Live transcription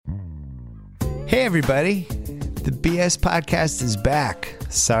Hey everybody, the BS podcast is back.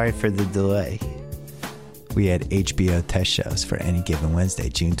 Sorry for the delay. We had HBO test shows for Any Given Wednesday,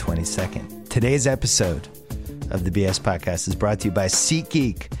 June 22nd. Today's episode of the BS podcast is brought to you by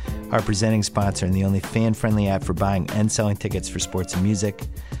SeatGeek, our presenting sponsor and the only fan-friendly app for buying and selling tickets for sports and music.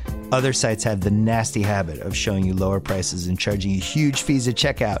 Other sites have the nasty habit of showing you lower prices and charging you huge fees at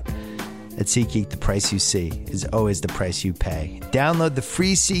checkout. At SeatGeek, the price you see is always the price you pay. Download the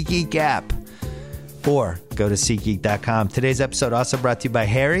free SeatGeek app or go to SeatGeek.com. Today's episode also brought to you by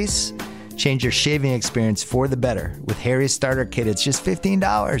Harry's. Change your shaving experience for the better. With Harry's Starter Kit, it's just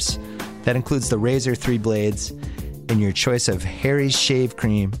 $15. That includes the razor 3 blades and your choice of Harry's Shave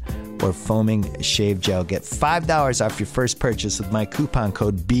Cream or foaming shave gel. Get $5 off your first purchase with my coupon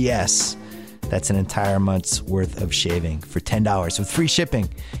code BS. That's an entire month's worth of shaving for $10 with free shipping.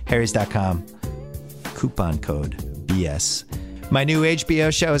 Harrys.com. Coupon code BS. My new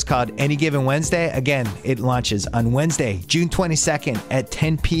HBO show is called Any Given Wednesday. Again, it launches on Wednesday, June 22nd at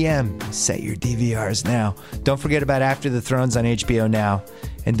 10 p.m. Set your DVRs now. Don't forget about After the Thrones on HBO Now.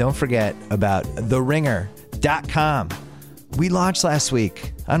 And don't forget about TheRinger.com. We launched last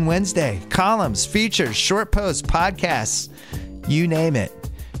week on Wednesday. Columns, features, short posts, podcasts, you name it.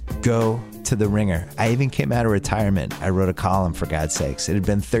 Go to The Ringer. I even came out of retirement. I wrote a column, for God's sakes. It had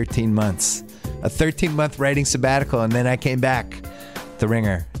been 13 months. A 13-month writing sabbatical, and then I came back.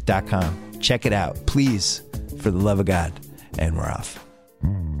 TheRinger.com. Check it out, please, for the love of God. And we're off.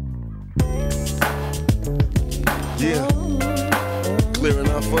 Yeah. Clear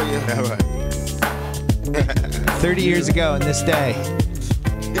enough for you? All right. 30 years ago on this day,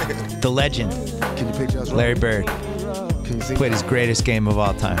 the legend, Can you picture us? Larry Bird, Can you sing played his greatest game of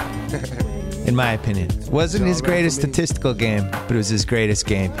all time. In my opinion. It wasn't his greatest statistical game, but it was his greatest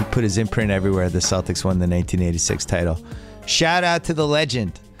game. He put his imprint everywhere. The Celtics won the 1986 title. Shout out to the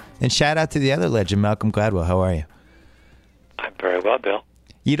legend. And shout out to the other legend, Malcolm Gladwell. How are you? I'm very well, Bill.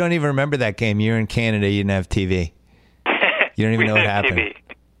 You don't even remember that game. You were in Canada. You didn't have TV. You don't even know what happened. TV.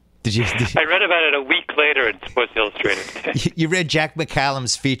 Did you? I read about it a week later in Sports Illustrated. You read Jack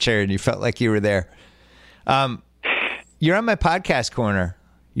McCallum's feature and you felt like you were there. You're on my podcast corner.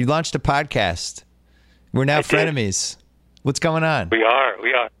 You launched a podcast. We're now frenemies. What's going on? We are.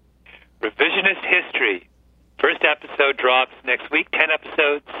 Revisionist History. First episode drops next week. 10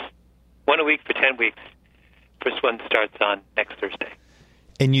 episodes. One a week for 10 weeks. First one starts on next Thursday.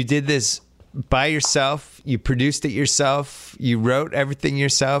 And you did this by yourself. You produced it yourself. You wrote everything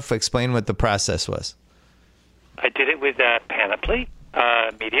yourself. Explain what the process was. I did it with Panoply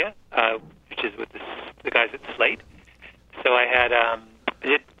Media, which is with the guys at Slate. So I had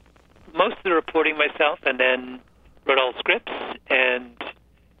did most of the reporting myself, and then wrote all the scripts.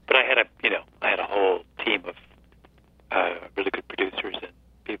 But I had a whole team of really good producers and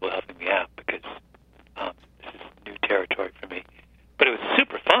people helping me out because this is new territory for me. But it was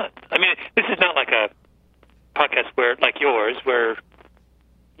super fun. I mean, this is not like a podcast like yours, where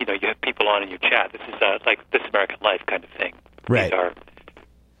you have people on and you chat. This is like This American Life kind of thing. Right. These are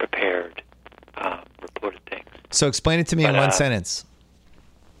prepared, reported things. So explain it to me in one sentence.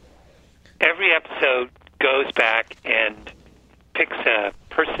 Every episode goes back and picks a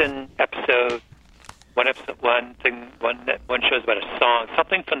person, episode, one show's about a song,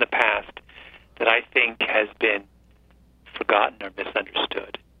 something from the past that I think has been forgotten or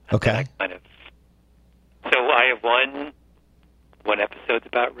misunderstood. Okay. So I have one episode's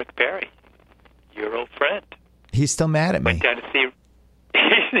about Rick Barry, your old friend. He's still mad at me. Went down to see.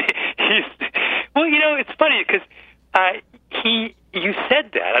 Well, it's funny because you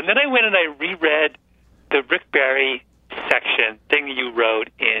said that, and then I went and I reread the Rick Barry thing you wrote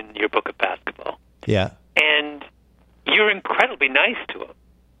in your book of basketball. Yeah. And you're incredibly nice to him.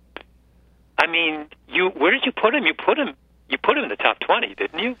 I mean, where did you put him? You put him in the top 20,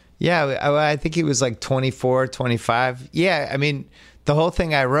 didn't you? Yeah, I think he was like 24, 25. Yeah, I mean, the whole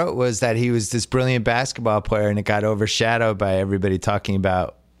thing I wrote was that he was this brilliant basketball player, and it got overshadowed by everybody talking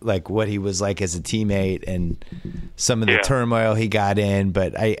about like what he was like as a teammate and some of the turmoil he got in.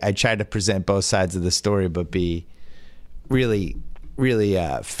 But I tried to present both sides of the story, but be really, really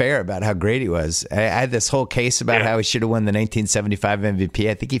fair about how great he was. I had this whole case about how he should have won the 1975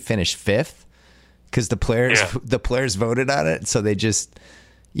 MVP. I think he finished fifth because the players voted on it, so they just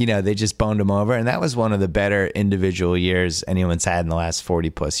boned him over, and that was one of the better individual years anyone's had in the last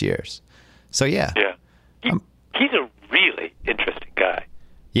 40 plus years. So he's a really interesting guy.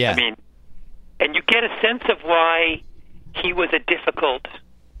 Yeah, I mean, and you get a sense of why he was a difficult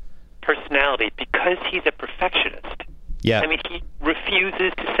personality because he's a perfectionist. Yeah, I mean, he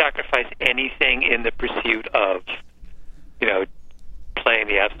refuses to sacrifice anything in the pursuit of, playing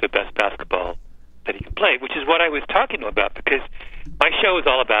the absolute best basketball that he can play, which is what I was talking to him about, because my show is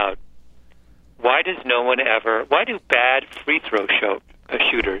all about why do bad free throw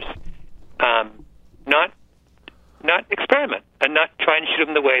shooters not experiment and not try and shoot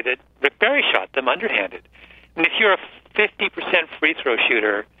them the way that Rick Barry shot them, underhanded. And if you're a 50% free throw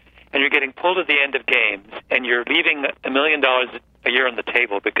shooter and you're getting pulled at the end of games and you're leaving $1 million a year on the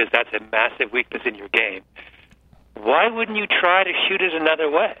table because that's a massive weakness in your game, why wouldn't you try to shoot it another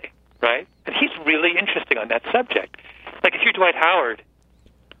way, right? And he's really interesting on that subject. Like if you're Dwight Howard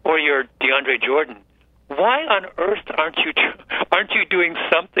or you're DeAndre Jordan, why on earth aren't you doing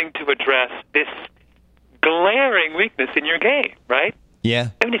something to address this glaring weakness in your game, right? Yeah.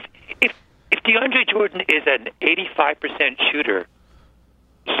 I mean, if DeAndre Jordan is an 85% shooter,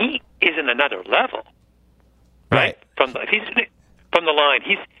 he is in another level, right? If he's from the line,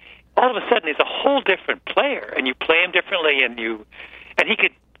 he's all of a sudden he's a whole different player, and you play him differently, and he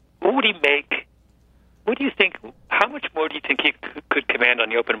could. What would he make? What do you think? How much more do you think he could command on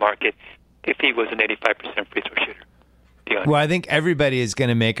the open market if he was an 85% free throw shooter? Well, I think everybody is going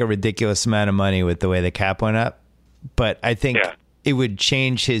to make a ridiculous amount of money with the way the cap went up, but I think it would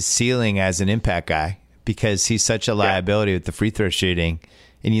change his ceiling as an impact guy because he's such a liability with the free throw shooting.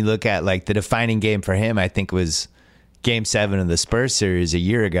 And you look at like the defining game for him, I think was Game 7 of the Spurs series a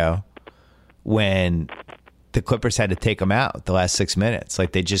year ago when the Clippers had to take him out the last 6 minutes.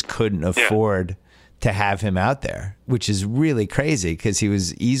 Like they just couldn't afford to have him out there, which is really crazy because he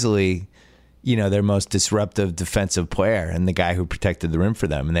was easily, their most disruptive defensive player and the guy who protected the rim for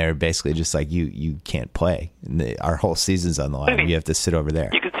them. And they were basically just like, you can't play. Our whole season's on the line. I mean, you have to sit over there.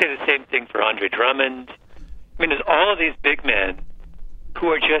 You could say the same thing for Andre Drummond. I mean, there's all of these big men who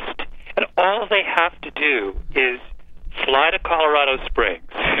are just, and all they have to do is fly to Colorado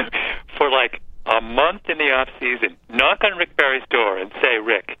Springs for like a month in the off season, knock on Rick Barry's door and say,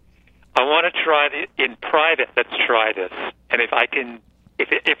 Rick, I want to try in private. Let's try this. And if I can,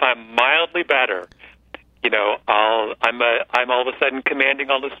 if I'm mildly better, I'm all of a sudden commanding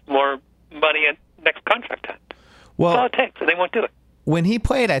all this more money in next contract time. Well, that's all it takes, and they won't do it. When he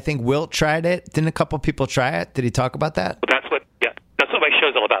played, I think Wilt tried it. Didn't a couple people try it? Did he talk about that? Well, that's what my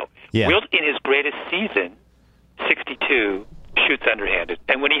show's all about. Yeah. Wilt, in his greatest season, 62, shoots underhanded.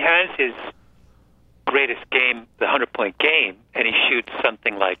 And when he has his greatest game, the 100-point game, and he shoots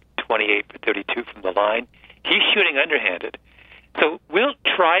something like 28 for 32 from the line, he's shooting underhanded. So Wilt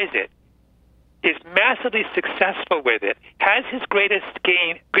tries it, is massively successful with it, has his greatest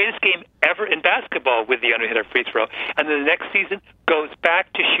game ever in basketball with the underhanded free throw, and then the next season goes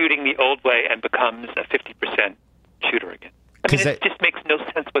back to shooting the old way and becomes a 50% shooter again. I mean, it just makes no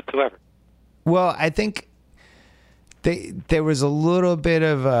sense whatsoever. Well, I think there was a little bit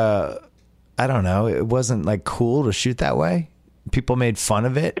of I don't know, it wasn't like cool to shoot that way. People made fun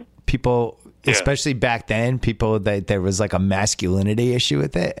of it. People, especially back then, there was like a masculinity issue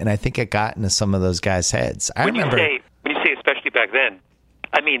with it, and I think it got into some of those guys' heads. When you say especially back then,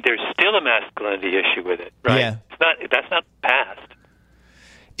 I mean there's still a masculinity issue with it, right? Yeah. That's not past.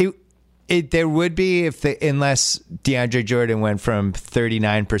 There would be unless DeAndre Jordan went from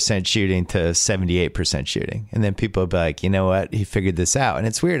 39% shooting to 78% shooting. And then people would be like, you know what? He figured this out. And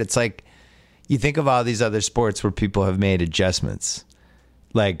it's weird. It's like you think of all these other sports where people have made adjustments.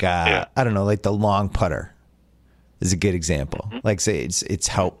 Like, I don't know, like the long putter is a good example. Mm-hmm. Like say it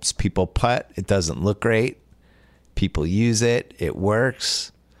helps people putt. It doesn't look great. People use it. It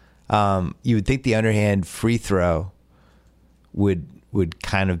works. You would think the underhand free throw would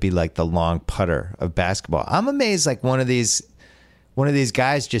kind of be like the long putter of basketball. I'm amazed like one of these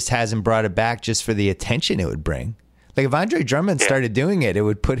guys just hasn't brought it back just for the attention it would bring. Like if Andre Drummond started doing it, it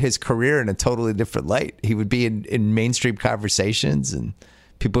would put his career in a totally different light. He would be in mainstream conversations and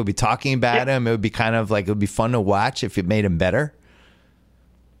people would be talking about him. It would be kind of like, it would be fun to watch if it made him better.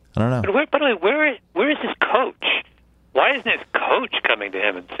 I don't know. But by the way, where is his coach? Why isn't his coach coming to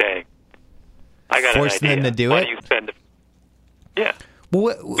him and saying, I got forcing an idea. them to do Why it? Do you spend Yeah.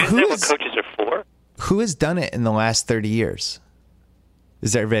 Well, Isn't that what coaches are for? Who has done it in the last 30 years?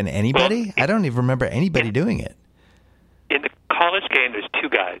 Has there been anybody? Well, I don't even remember anybody doing it. In the college game, there's two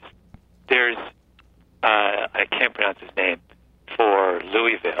guys. There's, I can't pronounce his name, for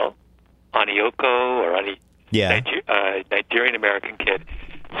Louisville, Anioko or Nigerian-American kid.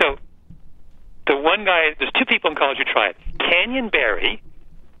 So the one guy, there's two people in college who try it. Canyon Barry,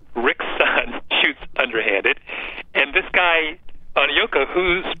 Rick's son, shoots underhanded, and this guy, Anioko,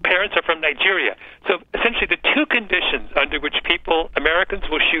 whose parents are from Nigeria. So essentially the two conditions under which Americans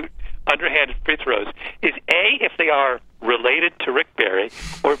will shoot underhanded free throws is A, if they are related to Rick Barry,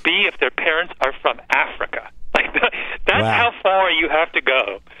 or B, if their parents are from Africa. Like that's how far you have to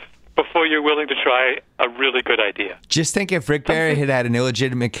go before before you're willing to try a really good idea. Just think if Rick Barry had had an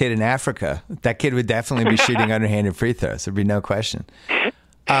illegitimate kid in Africa, that kid would definitely be shooting underhanded free throws. There'd be no question.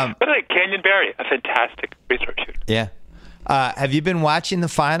 But like Canyon Barry, a fantastic free throw shooter. Yeah. Have you been watching the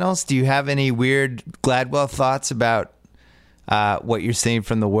finals? Do you have any weird Gladwell thoughts about what you're seeing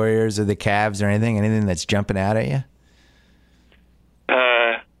from the Warriors or the Cavs or anything that's jumping out at you?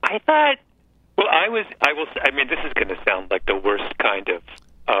 I thought, I mean, this is going to sound like the worst kind of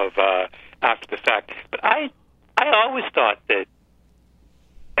after the fact, but I always thought that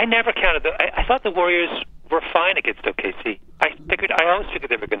I never counted I thought the Warriors were fine against OKC. I always figured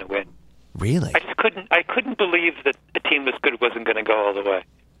they were going to win. Really? I couldn't believe that a team this good wasn't going to go all the way.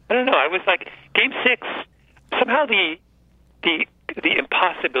 I don't know. I was like, Game 6, somehow the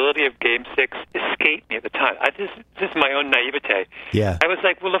impossibility of Game 6 escaped me at the time. This is my own naivete. Yeah. I was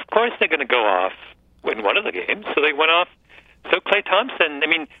like, well, of course they're going to go off in one of the games. So they went off. So Klay Thompson, I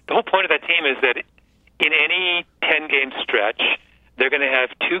mean, the whole point of that team is that in any 10-game stretch, they're going to have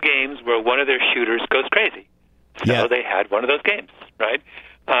 2 games where one of their shooters goes crazy. So they had one of those games, right?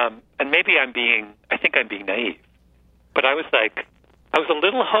 And maybe I think I'm being naive. But I was a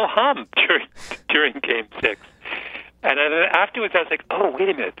little ho-hum during Game 6. And then afterwards, I was like, oh, wait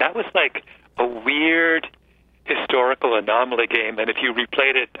a minute. That was like a weird historical anomaly game. And if you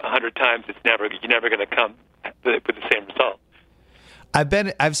replayed it 100 times, you're never going to come with the same result.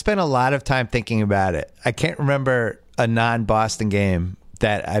 I've spent a lot of time thinking about it. I can't remember a non-Boston game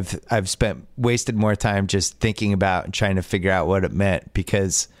that I've wasted more time just thinking about and trying to figure out what it meant,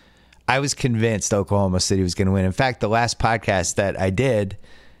 because I was convinced Oklahoma City was going to win. In fact, the last podcast that I did,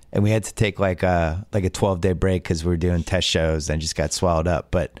 and we had to take like a 12-day break because we were doing test shows and just got swallowed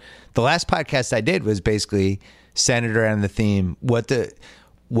up. But the last podcast I did was basically centered around the theme, why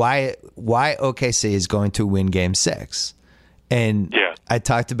OKC is going to win Game 6. And I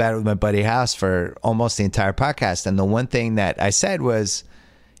talked about it with my buddy House for almost the entire podcast. And the one thing that I said was,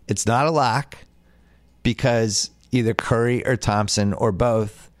 it's not a lock, because either Curry or Thompson or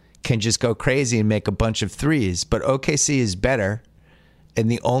both can just go crazy and make a bunch of threes. But OKC is better.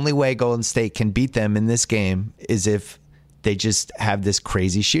 And the only way Golden State can beat them in this game is if they just have this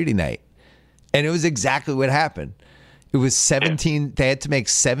crazy shooting night. And it was exactly what happened. It was 17. They had to make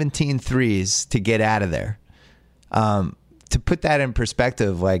 17 threes to get out of there. To put that in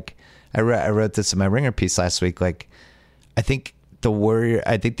perspective, like I wrote this in my Ringer piece last week. Like, I think the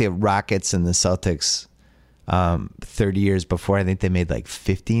Rockets and the Celtics, 30 years before, I think they made like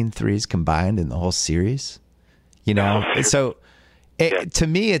 15 threes combined in the whole series. You know, and so to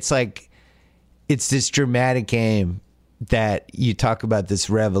me, it's like it's this dramatic game that you talk about, this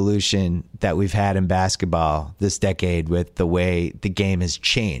revolution that we've had in basketball this decade with the way the game has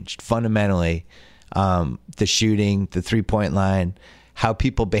changed fundamentally. The shooting, the three-point line, how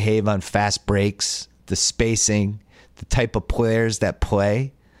people behave on fast breaks, the spacing, the type of players that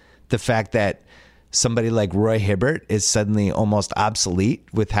play, the fact that somebody like Roy Hibbert is suddenly almost obsolete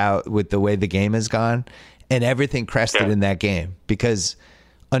with the way the game has gone, and everything crested in that game. Because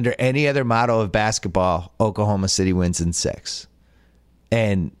under any other model of basketball, Oklahoma City wins in 6.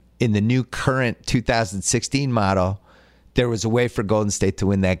 And in the new current 2016 model, there was a way for Golden State to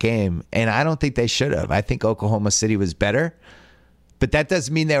win that game, and I don't think they should have. I think Oklahoma City was better, but that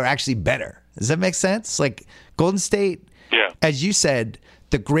doesn't mean they were actually better. Does that make sense? Like, Golden State, as you said,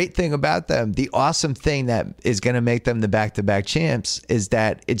 the great thing about them, the awesome thing that is going to make them the back-to-back champs, is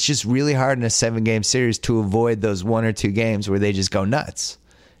that it's just really hard in a 7-game series to avoid those 1 or 2 games where they just go nuts.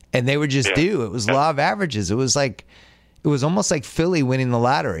 And they would just do. It was law of averages. It was almost like Philly winning the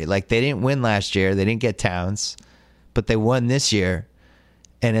lottery. Like, they didn't win last year. They didn't get Towns, but they won this year.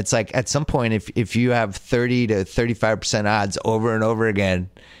 And it's like, at some point, if you have 30 to 35% odds over and over again,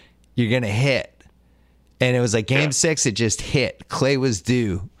 you're going to hit. And it was like Game 6, it just hit. Klay was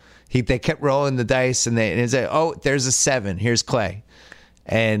due. They kept rolling the dice, and it's like, oh, there's a 7. Here's Klay.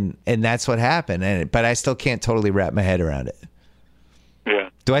 And that's what happened. But I still can't totally wrap my head around it. Yeah.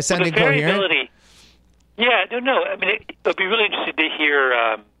 Do I sound incoherent? Yeah, no. I mean, it'll be really interesting to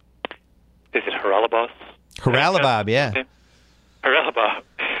hear, is it Haralabos? Haralabos, yeah. Haralabos.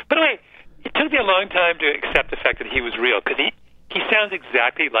 By the way, it took me a long time to accept the fact that he was real, because he sounds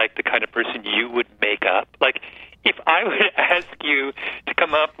exactly like the kind of person you would make up. Like, if I would ask you to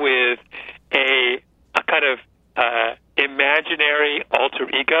come up with a kind of imaginary alter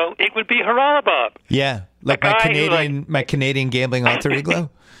ego, it would be Haralabos. Yeah, like my Canadian gambling alter ego.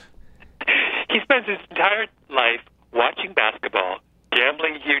 He spends his entire life watching basketball,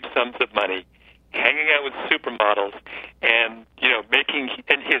 gambling huge sums of money, hanging out with supermodels, and making,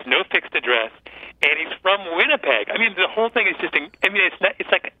 and he has no fixed address, and he's from Winnipeg. I mean, the whole thing is just. I mean,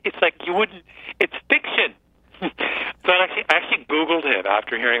 it's like you wouldn't. It's fiction. So I actually Googled him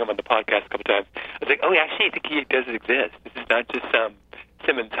after hearing him on the podcast a couple times. I was like, oh, actually, I think he does exist. This is not just some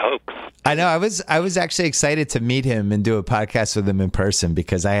Simmons hoax. I know. I was actually excited to meet him and do a podcast with him in person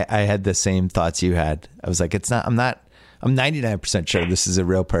because I had the same thoughts you had. I was like, I'm 99% sure this is a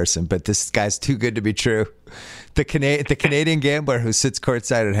real person, but this guy's too good to be true. The Canadian gambler who sits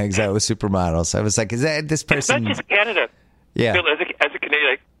courtside and hangs out with supermodels. I was like, is that this person? It's not just Canada. Yeah. Bill, as a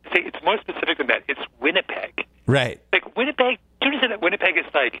Canadian, say it's more specific than that. It's Winnipeg. Right. Like Winnipeg. Do you understand that Winnipeg is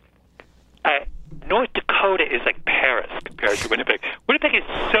like North Dakota is like Paris compared to Winnipeg. Winnipeg is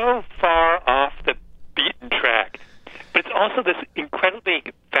so far off the beaten track, but it's also this incredibly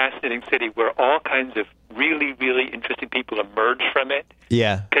fascinating city where all kinds of really, really interesting people emerge from it.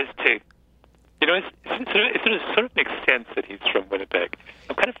 Yeah. Because it sort of makes sense that he's from Winnipeg.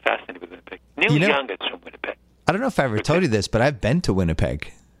 I'm kind of fascinated with Winnipeg. Neil Young is from Winnipeg. I don't know if I ever told you this, but I've been to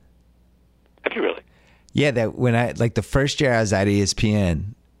Winnipeg. Have you really? Yeah, that when the first year I was at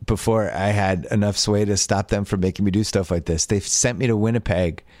ESPN, before I had enough sway to stop them from making me do stuff like this, they sent me to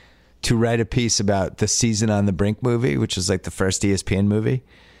Winnipeg to write a piece about the Season on the Brink movie, which was like the first ESPN movie.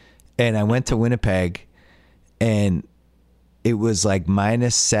 And I went to Winnipeg, and it was like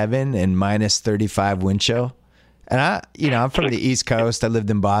 -7 and -35 wind chill. And I'm from the East Coast. I lived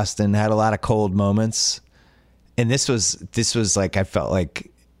in Boston, had a lot of cold moments. And this was like, I felt like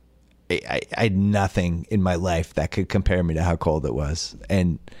I had nothing in my life that could compare me to how cold it was.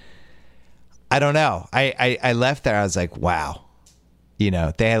 And I don't know. I left there. I was like, wow. They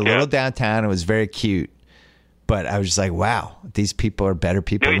had a little downtown. It was very cute. But I was just like, wow, these people are better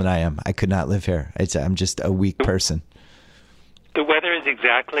people than I am. I could not live here. I'm just a weak person. The weather is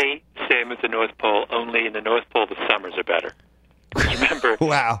exactly the same as the North Pole, only in the North Pole the summers are better. Remember,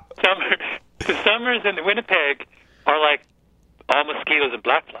 wow. The summers in Winnipeg are like all mosquitoes and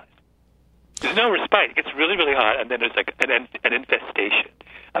black flies. There's no respite. It gets really, really hot, and then there's like an infestation,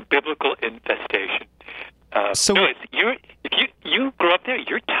 a biblical infestation. If you grow up there,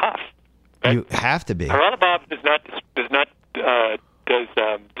 you're tough. Right? You have to be. Carmelo Bob does not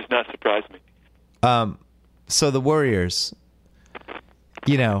surprise me. So the Warriors,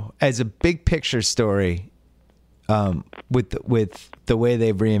 as a big picture story, with the way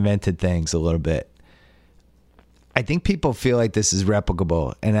they've reinvented things a little bit, I think people feel like this is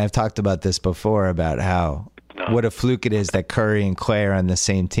replicable, and I've talked about this before about what a fluke it is that Curry and Clay are on the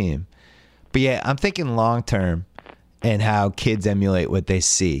same team. But yeah, I'm thinking long term and how kids emulate what they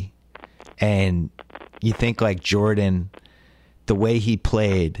see. And you think like Jordan, the way he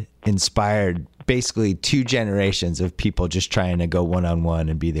played inspired basically 2 generations of people just trying to go one-on-one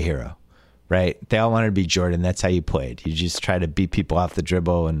and be the hero, right? They all wanted to be Jordan. That's how you played. You just try to beat people off the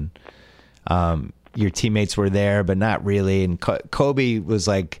dribble, and your teammates were there, but not really. And Kobe was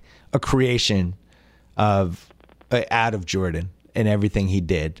like a creation out of Jordan and everything he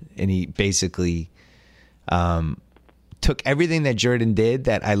did. And he basically took everything that Jordan did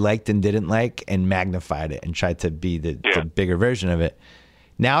that I liked and didn't like and magnified it and tried to be the bigger version of it.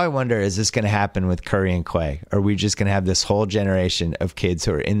 Now I wonder, is this going to happen with Curry and Clay? Or are we just going to have this whole generation of kids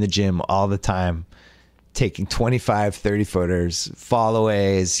who are in the gym all the time, taking 25, 30-footers,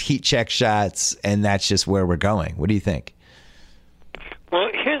 fallaways, heat check shots, and that's just where we're going? What do you think? Well,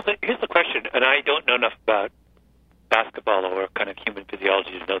 here's the question, and I don't know enough about basketball or kind of human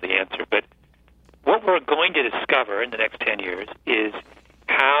physiology to know the answer, but what we're going to discover in the next 10 years is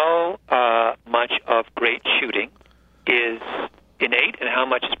how much of great shooting is innate and how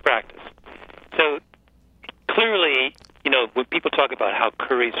much is practice. So clearly, when people talk about how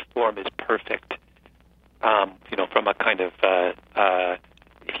Curry's form is perfect, from a kind of,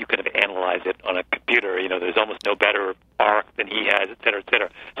 if you kind of analyze it on a computer, there's almost no better arc than he has, et cetera, et cetera.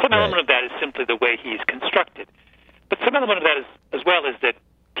 Some element of that is simply the way he's constructed. But some element of that is, as well, is that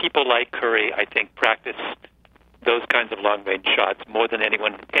people like Curry, I think, practice those kinds of long-range shots more than any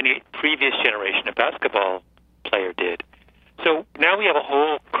previous generation of basketball player did. So now we have a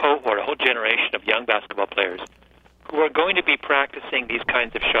whole cohort, a whole generation of young basketball players who are going to be practicing these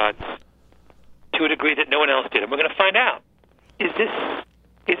kinds of shots to a degree that no one else did. And we're going to find out, is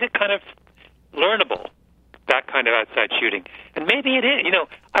it kind of learnable, that kind of outside shooting? And maybe it is.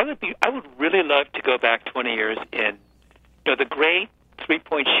 I would really love to go back 20 years in, the great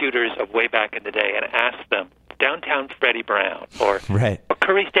three-point shooters of way back in the day and ask them, downtown Freddie Brown or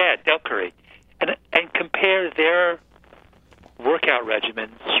Curry's dad, Del Curry, and compare their workout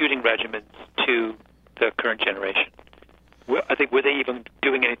regimens, shooting regimens to the current generation. were they even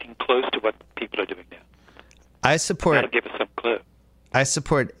doing anything close to what people are doing now? That'll give us some clue. I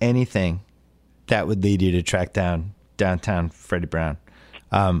support anything that would lead you to track down downtown Freddie Brown.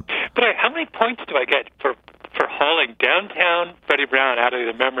 But how many points do I get for hauling downtown Freddie Brown out of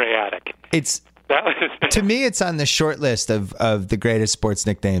the memory attic? To me, it's on the short list of the greatest sports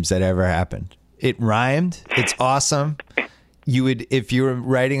nicknames that ever happened. It rhymed. It's awesome. If you were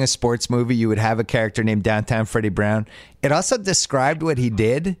writing a sports movie, you would have a character named Downtown Freddie Brown. It also described what he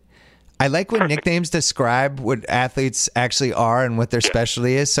did. I like when nicknames describe what athletes actually are and what their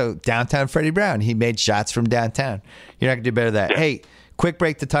specialty is. So Downtown Freddie Brown, he made shots from downtown. You're not going to do better than that. Hey, quick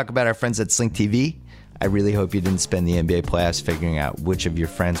break to talk about our friends at Sling TV. I really hope you didn't spend the NBA playoffs figuring out which of your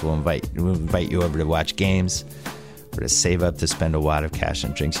friends will invite you over to watch games or to save up to spend a wad of cash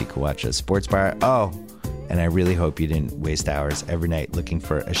on drinks you could watch at a sports bar. Oh, and I really hope you didn't waste hours every night looking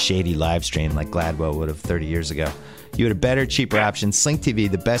for a shady live stream like Gladwell would have 30 years ago. You had a better, cheaper option. Sling TV,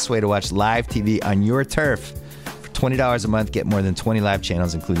 the best way to watch live TV on your turf. For $20 a month, get more than 20 live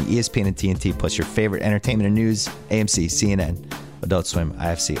channels, including ESPN and TNT, plus your favorite entertainment and news, AMC, CNN, Adult Swim,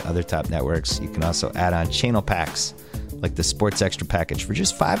 IFC, other top networks. You can also add on channel packs like the Sports Extra package for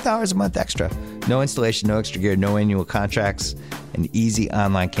just $5 a month extra. No installation, no extra gear, no annual contracts, and easy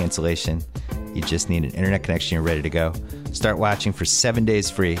online cancellation. You just need an internet connection. You're ready to go. Start watching for 7 days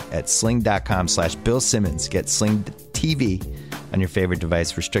free at sling.com/Bill Simmons. Get Sling TV on your favorite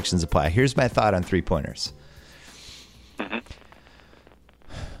device. Restrictions apply. Here's my thought on three-pointers. Mm-hmm.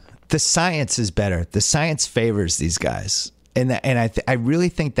 The science is better. The science favors these guys. And I really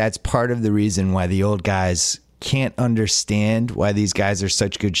think that's part of the reason why the old guys can't understand why these guys are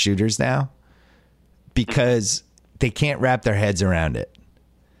such good shooters now, because they can't wrap their heads around it.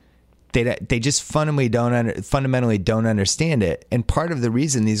 They just fundamentally don't understand it. And part of the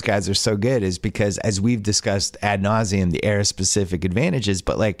reason these guys are so good is because, as we've discussed ad nauseum, the era-specific advantages.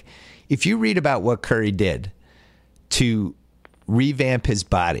 But like, if you read about what Curry did to revamp his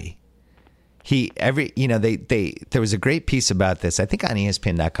body, there was a great piece about this, I think on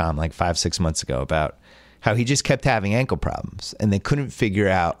ESPN.com like 5-6 months ago, about how he just kept having ankle problems and they couldn't figure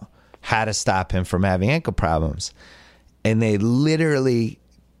out how to stop him from having ankle problems. And they literally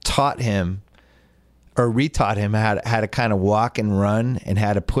taught him or retaught him how to kind of walk and run and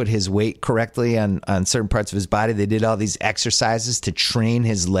how to put his weight correctly on certain parts of his body. They did all these exercises to train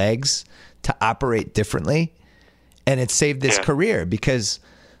his legs to operate differently. And it saved his career, because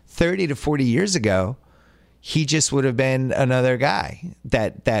 30 to 40 years ago, he just would have been another guy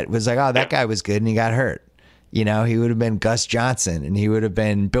that was like, oh, that guy was good and he got hurt. You know, he would have been Gus Johnson and he would have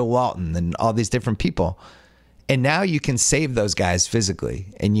been Bill Walton and all these different people. And now you can save those guys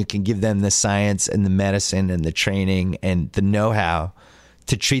physically, and you can give them the science and the medicine and the training and the know-how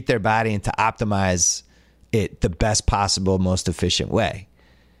to treat their body and to optimize it the best possible, most efficient way.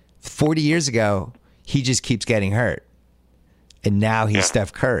 40 years ago, he just keeps getting hurt. And now he's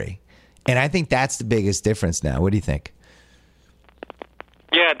Steph Curry. And I think that's the biggest difference now. What do you think?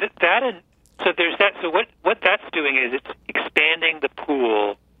 Yeah, so there's that. So what that's doing is it's expanding the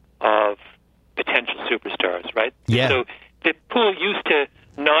pool of potential superstars, right? Yeah. So the pool used to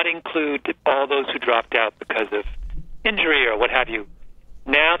not include all those who dropped out because of injury or what have you.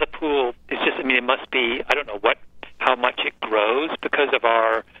 Now the pool is just, it must be, I don't know how much it grows because of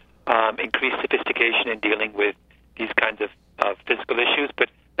our increased sophistication in dealing with these kinds of physical issues, but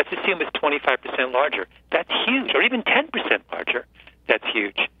let's assume it's 25% larger. That's huge, or even 10% larger. That's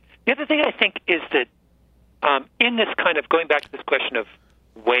huge. The other thing I think is that in this kind of, going back to this question of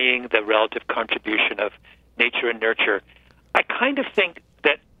weighing the relative contribution of nature and nurture, I kind of think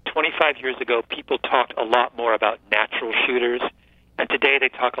that 25 years ago people talked a lot more about natural shooters, and today they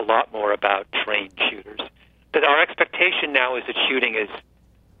talk a lot more about trained shooters. That our expectation now is that shooting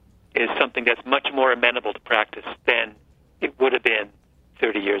is something that's much more amenable to practice than it would have been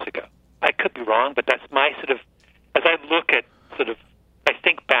 30 years ago. I could be wrong, but that's my sort of, as I look at I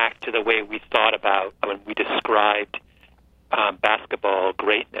think back to the way we thought about when we described basketball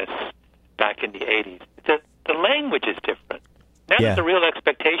greatness back in the 80s. The language is different. Now there's a real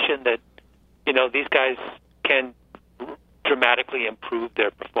expectation that, these guys can dramatically improve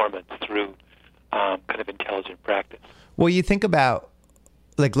their performance through kind of intelligent practice. Well, you think about,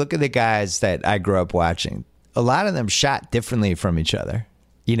 look at the guys that I grew up watching. A lot of them shot differently from each other.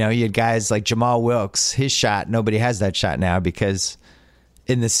 You had guys like Jamal Wilkes. His shot, nobody has that shot now, because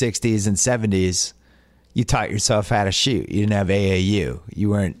in the 60s and 70s, you taught yourself how to shoot. You didn't have AAU. You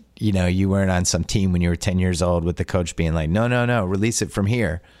weren't on some team when you were 10 years old with the coach being like, no, release it from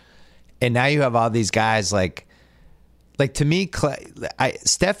here. And now you have all these guys like to me,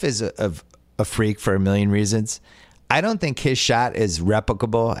 Steph is a freak for a million reasons. I don't think his shot is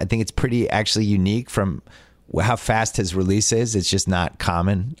replicable. I think it's pretty actually unique from how fast his release is. It's just not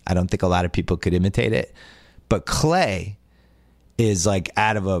common. I don't think a lot of people could imitate it. But Klay is like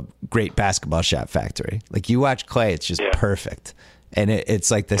out of a great basketball shot factory. Like you watch Klay, it's just perfect. And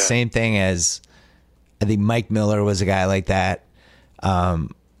it's like the same thing as, I think Mike Miller was a guy like that.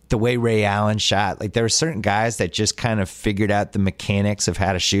 The way Ray Allen shot, like there were certain guys that just kind of figured out the mechanics of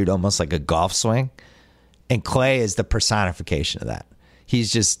how to shoot almost like a golf swing. And Klay is the personification of that.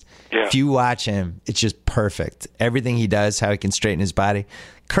 He's just, if you watch him, it's just perfect. Everything he does, how he can straighten his body.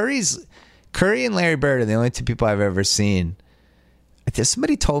 Curry and Larry Bird are the only two people I've ever seen.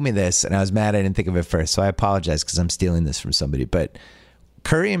 Somebody told me this, and I was mad I didn't think of it first, so I apologize because I'm stealing this from somebody. But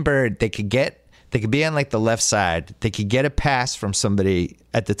Curry and Bird, they could be on like the left side. They could get a pass from somebody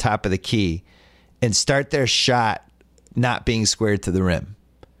at the top of the key and start their shot not being squared to the rim,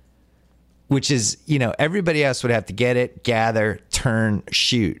 which is, everybody else would have to get it, gather, turn,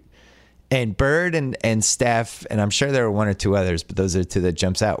 shoot. And Bird and Steph, and I'm sure there were one or two others, but those are the two that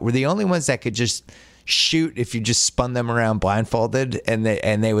jumps out, were the only ones that could just shoot if you just spun them around blindfolded, and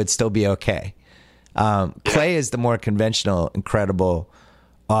they would still be okay. Klay is the more conventional, incredible,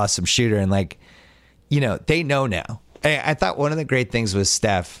 awesome shooter, and they know now. I thought one of the great things with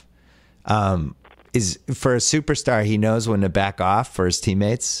Steph is for a superstar, he knows when to back off for his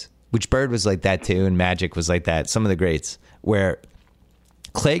teammates, which Bird was like that too, and Magic was like that. Some of the greats, where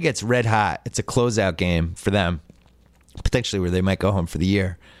Klay gets red hot, it's a closeout game for them, potentially where they might go home for the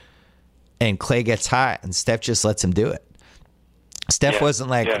year. And Klay gets hot, and Steph just lets him do it. Steph wasn't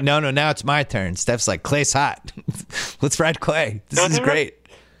like, no, now it's my turn. Steph's like, Klay's hot. Let's ride Klay. This is great.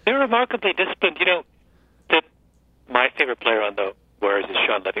 They're remarkably disciplined. My favorite player on the Warriors is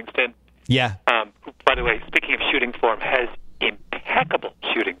Sean Livingston. Yeah. Who, by the way, speaking of shooting form, has impeccable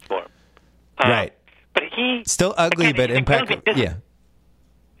shooting form. Right. But he... Still ugly, but impeccable.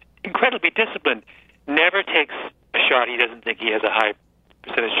 Incredibly disciplined. Never takes a shot he doesn't think he has a high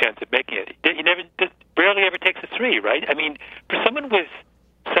percentage chance of making it. He rarely ever takes a three, right? I mean, for someone with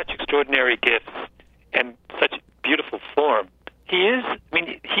such extraordinary gifts and such beautiful form, he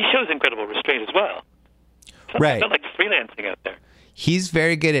shows incredible restraint as well. Right. It's not like freelancing out there. He's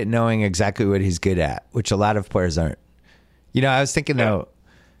very good at knowing exactly what he's good at, which a lot of players aren't. I was thinking, though,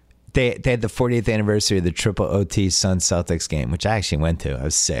 they had the 40th anniversary of the triple OT Suns Celtics game, which I actually went to. I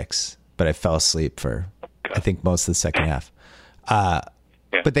was 6, but I fell asleep for, I think, most of the second half.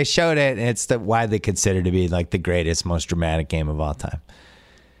 But they showed it, and it's widely considered to be like the greatest, most dramatic game of all time.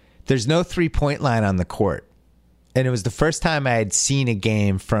 There's no three-point line on the court. And it was the first time I had seen a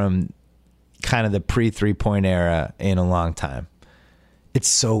game from kind of the pre-3-point era in a long time. It's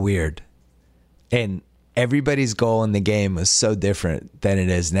so weird. And everybody's goal in the game was so different than it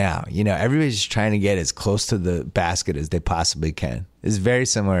is now. Everybody's just trying to get as close to the basket as they possibly can. It's very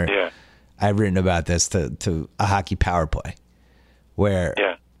similar. Yeah. I've written about this to a hockey power play, where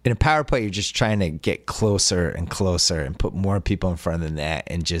in a power play, you're just trying to get closer and closer and put more people in front of the net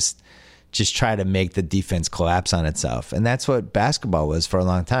and just try to make the defense collapse on itself. And that's what basketball was for a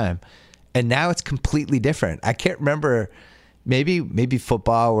long time. And now it's completely different. I can't remember, maybe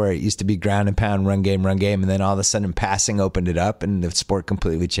football, where it used to be ground and pound, run game, and then all of a sudden passing opened it up and the sport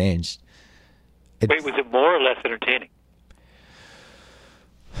completely changed. Wait, was it more or less entertaining?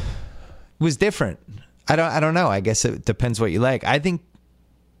 It was different. I don't know. I guess it depends what you like. I think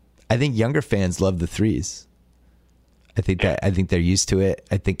younger fans love the threes. I think they're used to it.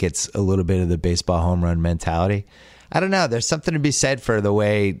 I think it's a little bit of the baseball home run mentality. I don't know. There's something to be said for the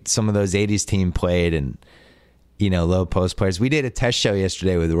way some of those 80s team played and, low post players. We did a test show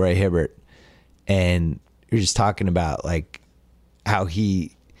yesterday with Roy Hibbert, and we were just talking about like how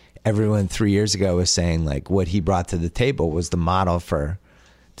everyone 3 years ago was saying like what he brought to the table was the model for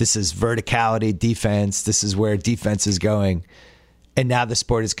this is verticality, defense. This is where defense is going. And now the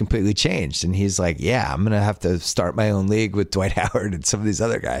sport has completely changed. And he's like, I'm going to have to start my own league with Dwight Howard and some of these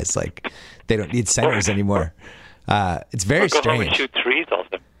other guys. Like, they don't need centers anymore. It's very strange. Go home and shoot threes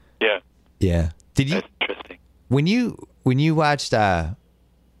also. Yeah. Yeah. That's interesting. When you watched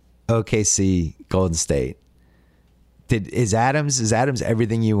OKC Golden State, is Adams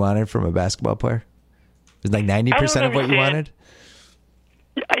everything you wanted from a basketball player? Is like 90% of what you wanted?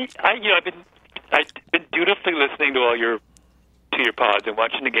 I've been dutifully listening to your pods and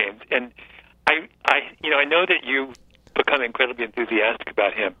watching the games, and I know that you've become incredibly enthusiastic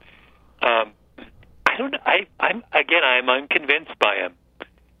about him. I'm unconvinced by him.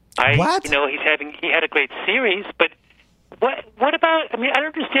 What? He had a great series, but what about? I mean, I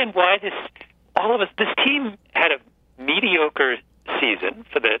don't understand why this team had a mediocre season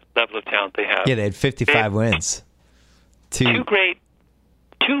for the level of talent they have. Yeah, they had 55 wins. two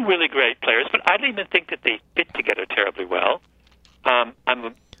really great players, but I don't even think that they fit together terribly well.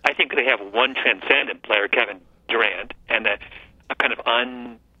 I think they have one transcendent player, Kevin Durant, and a kind of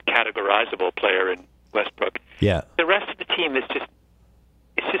uncategorizable player in Westbrook. Yeah. The rest of the team is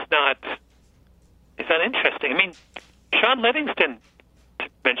not interesting. I mean, Sean Livingston, to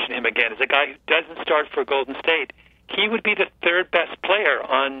mention him again, is a guy who doesn't start for Golden State. He would be the third best player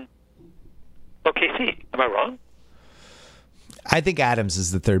on OKC. Am I wrong? I think Adams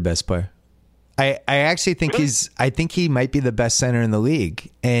is the third best player. I actually think Really? I think he might be the best center in the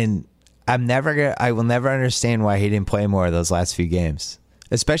league, and I will never understand why he didn't play more of those last few games,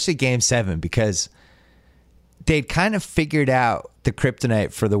 especially Game 7, because they'd kind of figured out the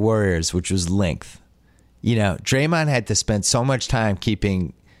kryptonite for the Warriors, which was length. You know, Draymond had to spend so much time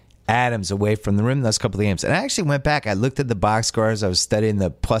keeping Adams away from the rim those couple of games. And I actually went back. I looked at the box scores. I was studying the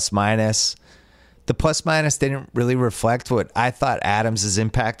plus minus. The plus minus didn't really reflect what I thought Adams'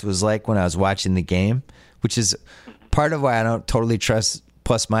 impact was like when I was watching the game, which is part of why I don't totally trust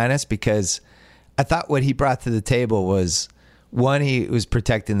plus minus, because I thought what he brought to the table was, one, he was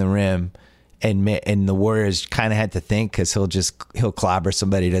protecting the rim, and the Warriors kind of had to think, because he'll clobber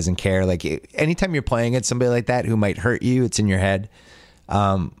somebody who doesn't care. Like, anytime you're playing against somebody like that who might hurt you, it's in your head.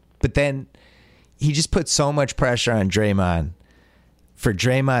 But then he just put so much pressure on Draymond for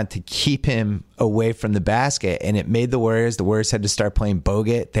Draymond to keep him away from the basket, and it made the Warriors had to start playing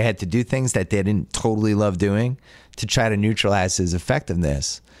Bogut. They had to do things that they didn't totally love doing to try to neutralize his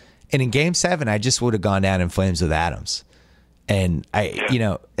effectiveness. And in Game 7, I just would have gone down in flames with Adams. And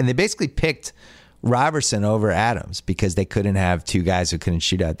and they basically picked Robertson over Adams because they couldn't have two guys who couldn't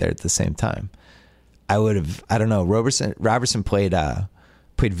shoot out there at the same time. I don't know. Robertson played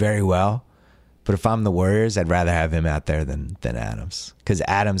very well, but if I'm the Warriors, I'd rather have him out there than Adams, because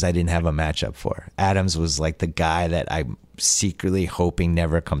Adams I didn't have a matchup for. Adams was like the guy that I'm secretly hoping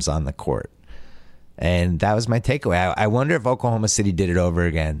never comes on the court. And that was my takeaway. I wonder if Oklahoma City did it over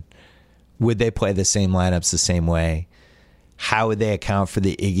again. Would they play the same lineups the same way? How would they account for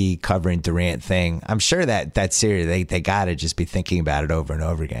the Iggy covering Durant thing? I'm sure that series, they got to just be thinking about it over and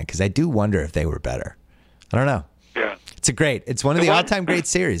over again, because I do wonder if they were better. I don't know. Yeah. It's one of the all-time great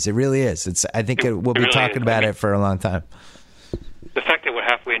series. It really is. I think we'll be talking about it for a long time. The fact that we're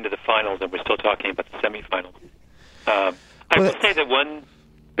halfway into the finals and we're still talking about the semifinals. I will say that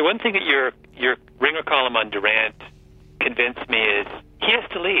the one thing that your Ringer column on Durant convinced me is he has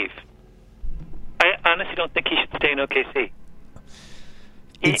to leave. I honestly don't think he should stay in OKC.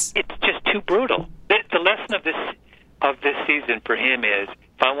 It's just too brutal. The lesson of this season for him is,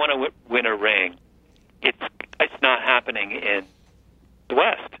 if I want to win a ring, it's not happening in the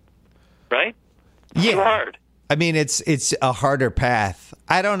West, right? Yeah. Too hard. I mean, it's a harder path.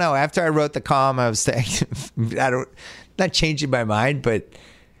 I don't know. After I wrote the column, I was saying, not changing my mind, but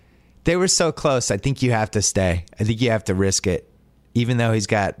they were so close. I think you have to stay. I think you have to risk it, even though he's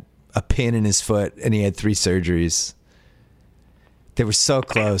got a pin in his foot and he had 3 surgeries. They were so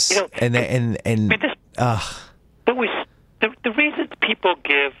close, the reasons people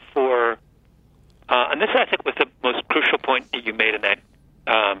give for, and this I think was the most crucial point that you made in that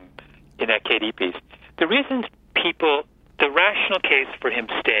KD piece. The reasons the rational case for him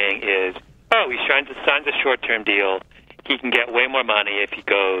staying is, he signs a short-term deal. He can get way more money if he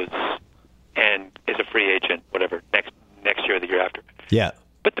goes and is a free agent, whatever, next year or the year after. Yeah.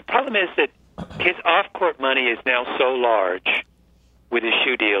 But the problem is that his off-court money is now so large with his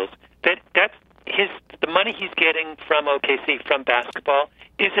shoe deals that the money he's getting from OKC, from basketball,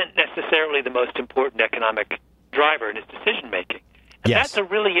 isn't necessarily the most important economic driver in his decision-making. And yes. That's a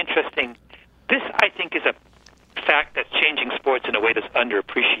really interesting... This, I think, is a fact that's changing sports in a way that's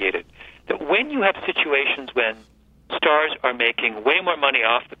underappreciated. That when you have situations when stars are making way more money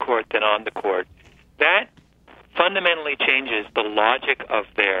off the court than on the court, that fundamentally changes the logic of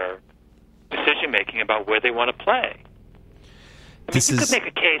their decision-making about where they want to play. You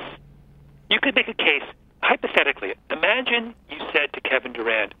could make a case, hypothetically. Imagine you said to Kevin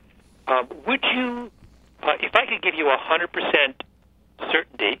Durant, would you, if I could give you 100%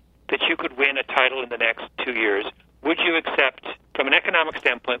 certainty that you could win a title in the next 2 years, would you accept, from an economic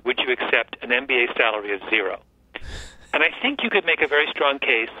standpoint, would you accept an NBA salary of 0? And I think you could make a very strong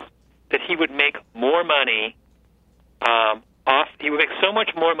case that he would make more money he would make so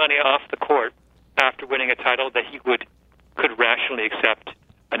much more money off the court after winning a title that he could rationally accept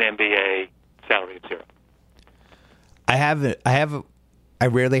an NBA salary of 0. I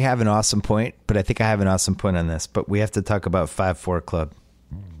rarely have an awesome point, but I think I have an awesome point on this. But we have to talk about 5-4 Club,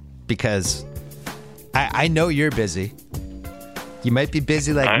 because I know you're busy. You might be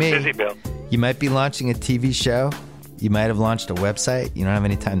busy like me. I'm busy, Bill. You might be launching a TV show. You might have launched a website. You don't have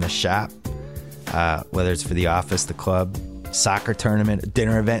any time to shop, whether it's for the office, the club, soccer tournament, a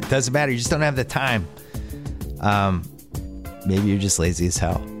dinner event. Doesn't matter. You just don't have the time. Maybe you're just lazy as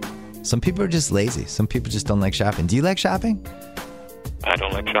hell. Some people are just lazy. Some people just don't like shopping. Do you like shopping? I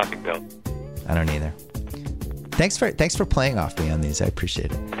don't like shopping, Bill. I don't either. Thanks for playing off me on these. I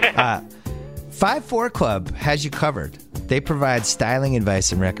appreciate it. 5-4 Club has you covered. They provide styling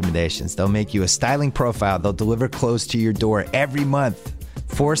advice and recommendations. They'll make you a styling profile. They'll deliver clothes to your door every month.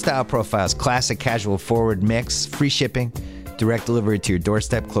 4 style profiles: classic, casual, forward, mix, free shipping, direct delivery to your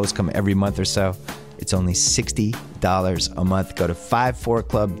doorstep. Clothes come every month or so. It's only $60 a month. Go to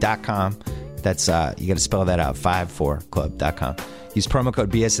 54club.com. That's you got to spell that out. 54club.com. Use promo code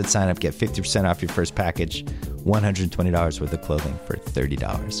BS at sign up. Get 50% off your first package. $120 worth of clothing for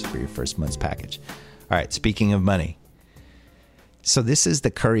 $30 for your first month's package. All right, speaking of money. So this is the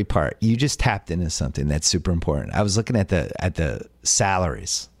Curry part. You just tapped into something that's super important. I was looking at the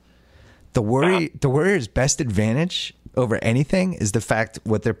salaries. The Warriors' best advantage over anything is the fact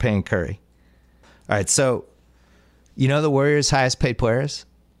what they're paying Curry. All right, so you know the Warriors' highest paid players?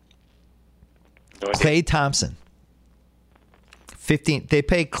 Klay Thompson. 15. They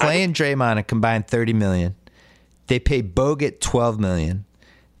pay Klay and Draymond a combined $30 million. They pay Bogut $12 million.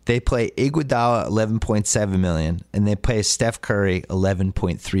 They pay Iguodala $11.7 million, and they pay Steph Curry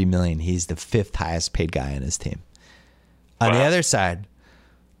 $11.3 million. He's the 5th highest paid guy on his team. On the other side,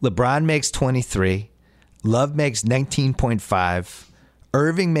 LeBron makes 23, Love makes 19.5,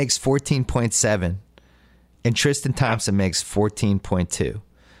 Irving makes 14.7, and Tristan Thompson makes 14.2.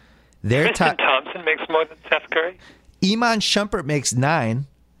 Tristan Thompson makes more than Steph Curry? Iman Shumpert makes 9.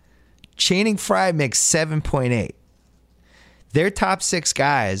 Channing Frye makes 7.8. Their top 6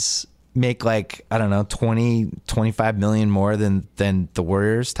 guys make like, I don't know, 20, 25 million more than the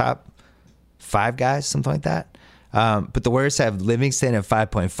Warriors' top 5 guys, something like that. But the Warriors have Livingston at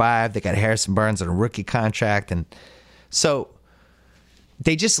 5.5. They got Harrison Barnes on a rookie contract. And so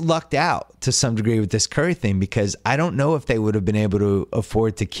they just lucked out to some degree with this Curry thing, because I don't know if they would have been able to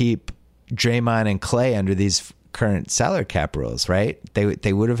afford to keep Draymond and Klay under these current salary cap rules, right?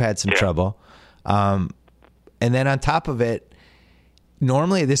 They would have had some trouble. And then on top of it,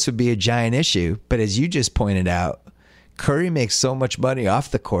 normally this would be a giant issue, but as you just pointed out, Curry makes so much money off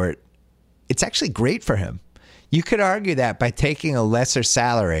the court, it's actually great for him. You could argue that by taking a lesser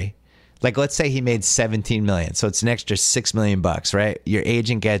salary, like let's say he made $17 million, so it's an extra $6 million bucks, right? Your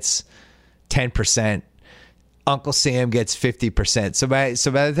agent gets 10%, Uncle Sam gets 50%. So by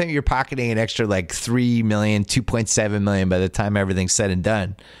the time you're pocketing an extra like $3 million, $2.7 million by the time everything's said and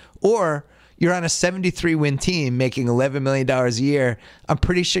done, or you're on a 73-win team making $11 million a year, I'm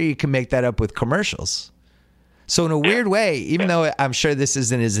pretty sure you can make that up with commercials. So in a weird way, even though I'm sure this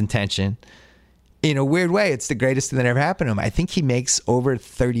isn't his intention, in a weird way, it's the greatest thing that ever happened to him. I think he makes over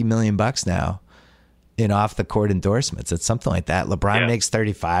 $30 million bucks now in off-the-court endorsements. It's something like that. LeBron makes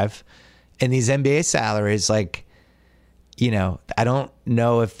 35. And these NBA salaries, like, you know, I don't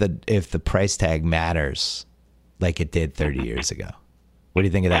know if the price tag matters like it did 30 years ago. What do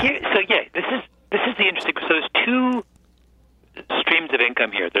you think of that? This is the interesting. So there's 2 streams of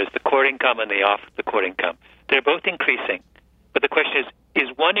income here. There's the court income and the off the court income. They're both increasing, but the question is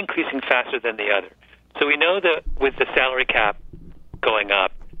one increasing faster than the other? So we know that with the salary cap going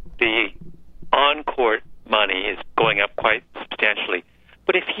up, the on court money is going up quite substantially.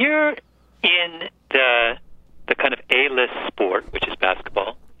 But if you're in the kind of A-list sport, which is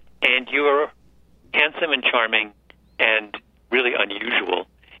basketball, and you're handsome and charming and really unusual,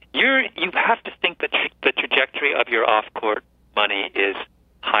 you have to think that the trajectory of your off-court money is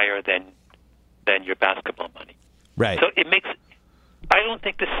higher than your basketball money. Right. So it makes. I don't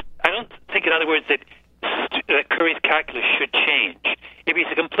think, in other words, that Curry's calculus should change. If he's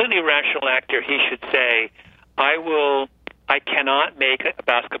a completely rational actor, he should say, I cannot make a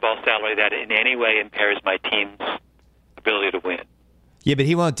basketball salary that in any way impairs my team's ability to win. Yeah, but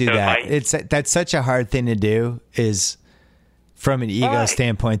he won't do that. That's such a hard thing to do, is from an ego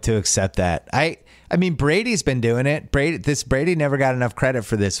standpoint, to accept that. I mean, Brady's been doing it. Brady never got enough credit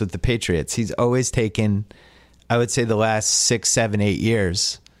for this with the Patriots. He's always taken, I would say the last 6, 7, 8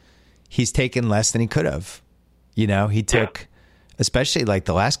 years, he's taken less than he could have. You know, he took, especially like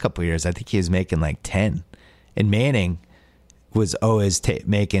the last couple of years, I think he was making like 10. And Manning was always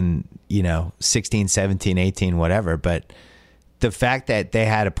making, 16, 17, 18, whatever. But the fact that they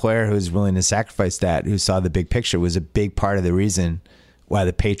had a player who was willing to sacrifice that, who saw the big picture, was a big part of the reason why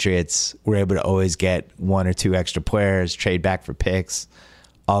the Patriots were able to always get 1 or 2 extra players, trade back for picks,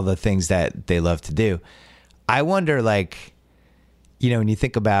 all the things that they love to do. I wonder, when you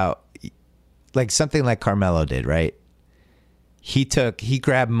think about like something like Carmelo did, right? he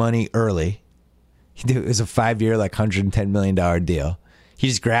grabbed money early. It was a 5-year, like $110 million deal. He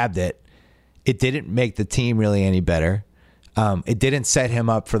just grabbed it. It didn't make the team really any better. It didn't set him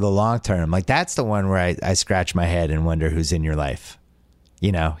up for the long term. Like, that's the one where I scratch my head and wonder who's in your life.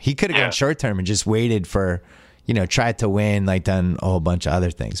 You know, he could have gone short term and just waited for, you know, tried to win, like done a whole bunch of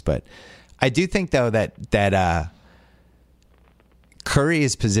other things. But I do think, though, that Curry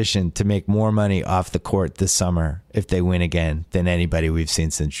is positioned to make more money off the court this summer if they win again than anybody we've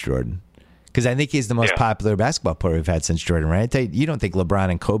seen since Jordan. Because I think he's the most popular basketball player we've had since Jordan, right? You don't think LeBron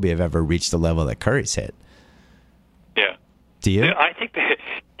and Kobe have ever reached the level that Curry's hit? Yeah. Do you? I think that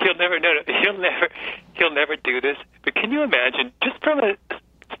he'll never do this. But can you imagine, just from a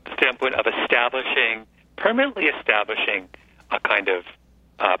standpoint of permanently establishing a kind of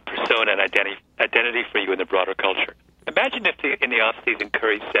persona and identity for you in the broader culture? Imagine if in the offseason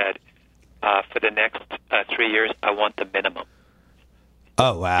Curry said, for the next 3 years, I want the minimum.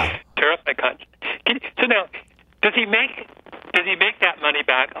 Oh, wow. Tear up my conscience. So now, does he make that money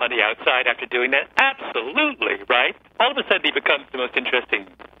back on the outside after doing that? Absolutely, right? All of a sudden, he becomes the most interesting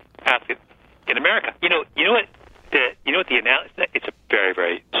athlete in America. You know what the analogy? It's a very,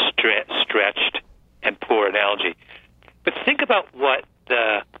 very stretched and poor analogy. But think about what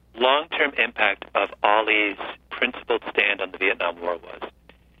the long-term impact of Ali's principled stand on the Vietnam War was.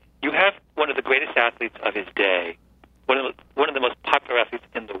 You have one of the greatest athletes of his day, one of the most popular athletes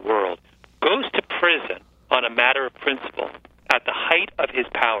in the world, goes to prison on a matter of principle at the height of his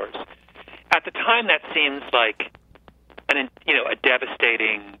powers. At the time, that seems like a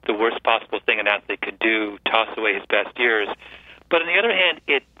devastating, the worst possible thing an athlete could do, toss away his best years. But on the other hand,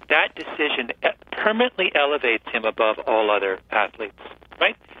 that decision permanently elevates him above all other athletes,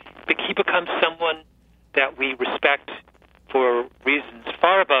 right? He becomes someone that we respect for reasons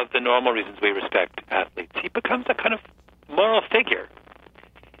far above the normal reasons we respect athletes. He becomes a kind of moral figure.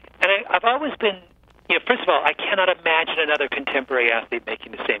 And I've always been, first of all, I cannot imagine another contemporary athlete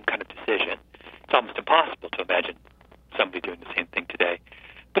making the same kind of decision. It's almost impossible to imagine somebody doing the same thing today.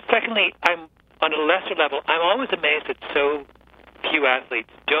 But secondly, I'm on a lesser level, I'm always amazed that so few athletes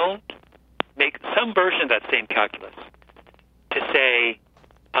don't make some version of that same calculus to say,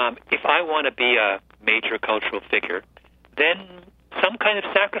 if I want to be a major cultural figure, then some kind of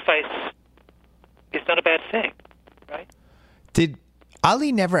sacrifice is not a bad thing, right? Did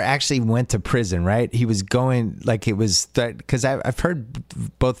Ali never actually went to prison, right? He was going, like, it was, because I've heard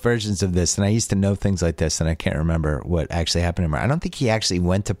both versions of this, and I used to know things like this, and I can't remember what actually happened to him. I don't think he actually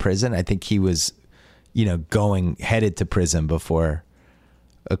went to prison. I think he was, headed to prison before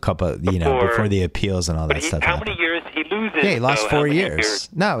before the appeals and all that stuff. How many years he loses? Yeah, he lost 4 years.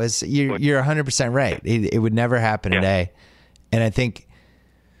 No, you're 100% right. It would never happen today. And I think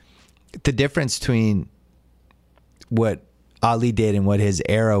the difference between what Ali did and what his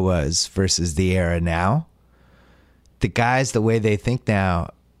era was versus the era now, the guys, the way they think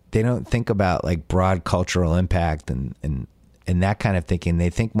now, they don't think about like broad cultural impact and that kind of thinking. They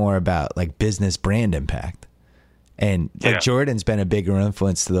think more about like business brand impact. And like Jordan's been a bigger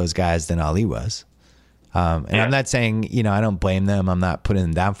influence to those guys than Ali was. I'm not saying, I don't blame them. I'm not putting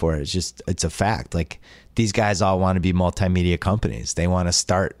them down for it. It's a fact. Like, these guys all want to be multimedia companies. They want to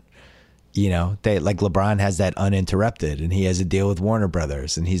start, they like LeBron has that Uninterrupted, and he has a deal with Warner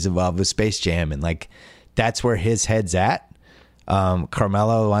Brothers, and he's involved with Space Jam. And like, that's where his head's at.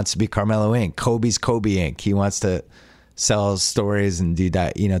 Carmelo wants to be Carmelo Inc. Kobe's Kobe Inc. He wants to sell stories and do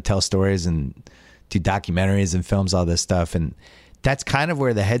that, tell stories and do documentaries and films, all this stuff. And that's kind of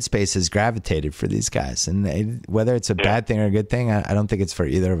where the headspace has gravitated for these guys. And whether it's a bad thing or a good thing, I don't think it's for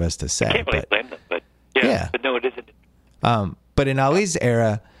either of us to say. I can't really blame them, but but no, it isn't. But in Ali's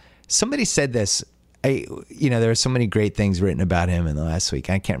era, somebody said this. There were so many great things written about him in the last week.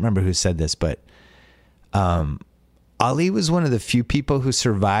 I can't remember who said this, but Ali was one of the few people who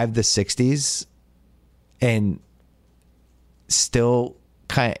survived the 60s and still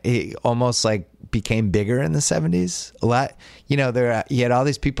almost like became bigger in the 70s. A lot, you had all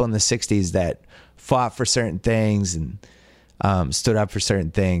these people in the 60s that fought for certain things and stood up for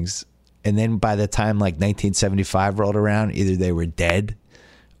certain things. And then by the time like 1975 rolled around, either they were dead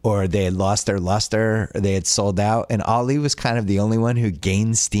or they had lost their luster or they had sold out. And Ali was kind of the only one who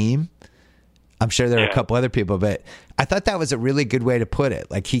gained steam. I'm sure there were a couple other people, but I thought that was a really good way to put it.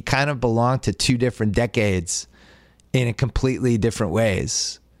 Like, he kind of belonged to two different decades in a completely different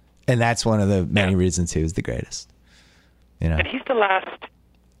ways. And that's one of the many reasons he was the greatest. And he's really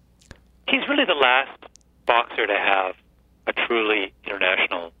the last boxer to have a truly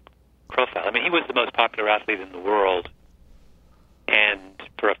international profile. I mean, he was the most popular athlete in the world, and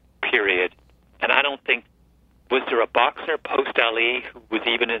for a period. And I don't think, was there a boxer post Ali who was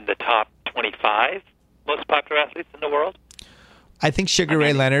even in the top 25 most popular athletes in the world? I think Sugar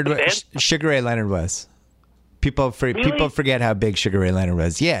Ray Leonard was. People forget how big Sugar Ray Leonard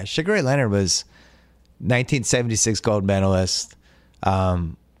was. Yeah, Sugar Ray Leonard was 1976 gold medalist.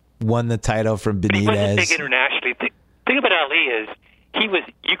 Won the title from Benitez. But he wasn't big internationally. The thing about Ali is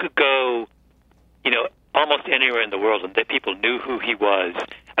you could go, almost anywhere in the world and that people knew who he was.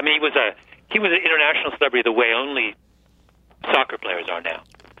 I mean, he was an international celebrity the way only soccer players are now.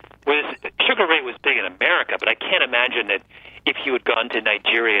 Whereas Sugar Ray was big in America, but I can't imagine that if you had gone to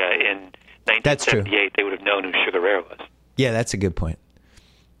Nigeria in 1978, they would have known who Sugar Ray was. Yeah, that's a good point.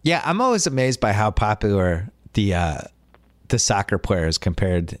 Yeah, I'm always amazed by how popular the soccer players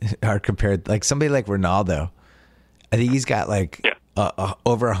are compared. Like somebody like Ronaldo, I think he's got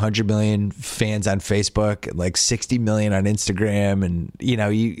over 100 million fans on Facebook, and like 60 million on Instagram, and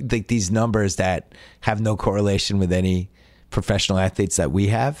you like these numbers that have no correlation with any professional athletes that we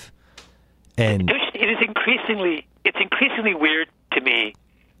have. And it's increasingly weird to me.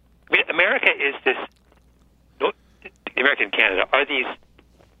 I mean, America is America and Canada are these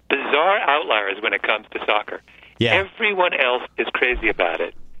bizarre outliers when it comes to soccer. Yeah. Everyone else is crazy about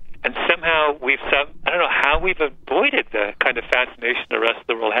it. And somehow I don't know how we've avoided the kind of fascination the rest of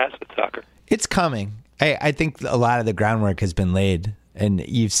the world has with soccer. It's coming. I think a lot of the groundwork has been laid, and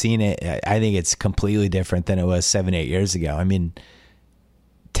you've seen it. I think it's completely different than it was 7-8 years ago. I mean,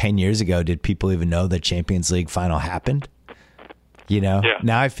 10 years ago, did people even know the Champions League final happened? Yeah.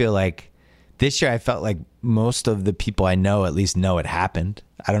 Now I feel like this year I felt like most of the people I know at least know it happened.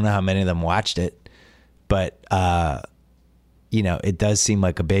 I don't know how many of them watched it, but it does seem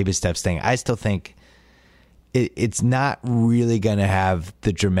like a baby steps thing. I still think it's not really going to have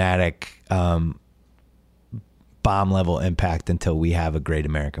the dramatic bomb level impact until we have a great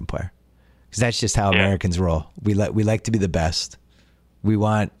American player, because that's just how Americans roll. We like to be the best. We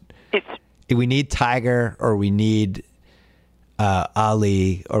need Tiger, or we need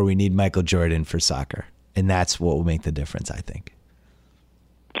Ali, or we need Michael Jordan for soccer, and that's what will make the difference, I think.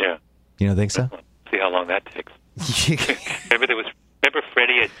 Yeah. You don't think so? See how long that takes. Remember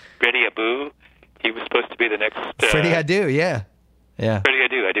Freddie Abu? He was supposed to be the next Freddie Adu, yeah. Freddie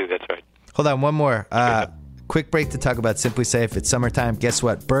Adu, that's right. Hold on, one more. Quick break to talk about Simply Safe. It's summertime. Guess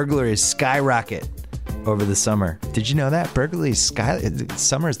what? Burglaries skyrocket over the summer. Did you know that?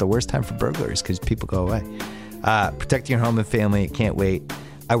 Summer is the worst time for burglaries because people go away. Protecting your home and family, can't wait.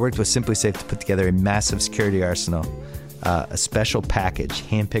 I worked with Simply Safe to put together a massive security arsenal. A special package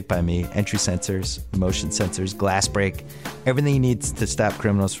handpicked by me, entry sensors, motion sensors, glass break, everything you need to stop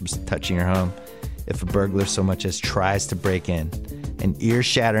criminals from touching your home. If a burglar so much as tries to break in, an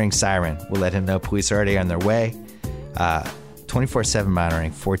ear-shattering siren will let him know police are already on their way. 24/7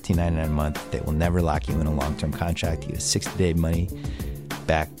 monitoring, $14.99 a month. They will never lock you in a long-term contract. You get a 60-day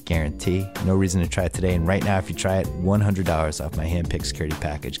money-back guarantee. No reason to try it today. And right now, if you try it, $100 off my handpicked security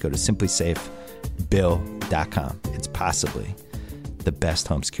package. Go to simplysafebill.com. It's possibly the best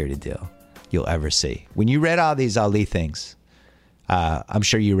home security deal you'll ever see. When you read all these Ali things, I'm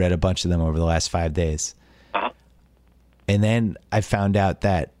sure you read a bunch of them over the last 5 days. And then I found out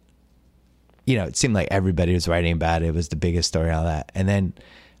that, it seemed like everybody was writing about it. It was the biggest story, all that. And then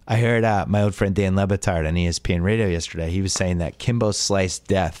I heard my old friend Dan Lebitard on ESPN Radio yesterday. He was saying that Kimbo Slice's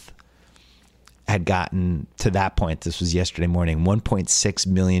death had gotten to that point. This was yesterday morning, 1.6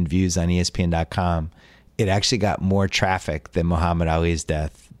 million views on ESPN.com. It actually got more traffic than Muhammad Ali's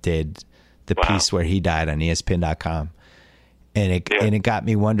death did, the piece where he died on ESPN.com. And it got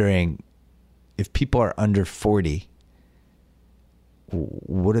me wondering, if people are under 40,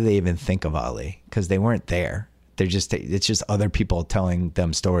 what do they even think of Ali? Because they weren't there. It's just other people telling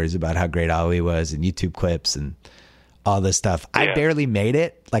them stories about how great Ali was, and YouTube clips and all this stuff. Yeah. I barely made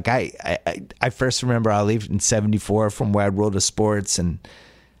it. Like I first remember Ali in '74 from Wide World of Sports, and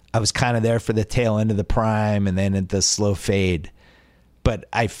I was kind of there for the tail end of the prime and then at the slow fade. But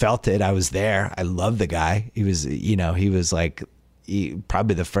I felt it. I was there. I loved the guy. He was, like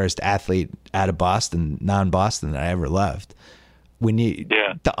probably the first athlete out of Boston, non-Boston, that I ever loved.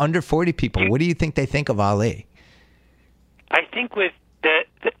 The under 40 people, what do you think they think of Ali? I think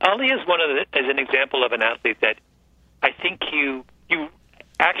Ali is as an example of an athlete that I think you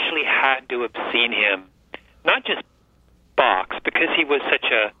actually had to have seen him, not just box, because he was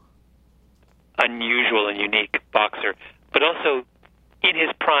such a unusual and unique boxer, but also in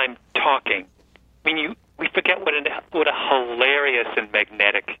his prime talking. I mean, we forget what a hilarious and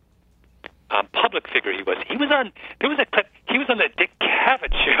magnetic public figure he was. There was a clip, he was on the Dick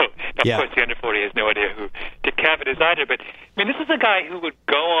Cavett show. Now, of course, the under 40 has no idea who Dick Cavett is either, but I mean, this is a guy who would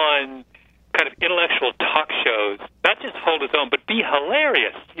go on kind of intellectual talk shows, not just hold his own, but be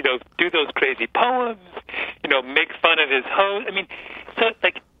hilarious. Do those crazy poems. Make fun of his host. I mean, so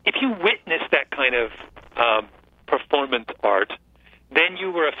like if you witness that kind of performance art, then you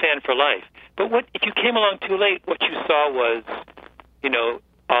were a fan for life. But what if you came along too late? What you saw was,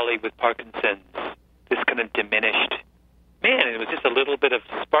 Ali with Parkinson's, this kind of diminished man, and it was just a little bit of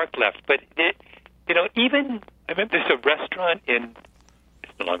spark left. But even I remember there's a restaurant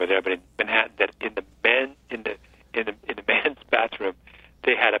it's no longer there, but in Manhattan, that in the men's bathroom,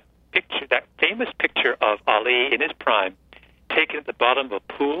 they had a picture, that famous picture of Ali in his prime, taken at the bottom of a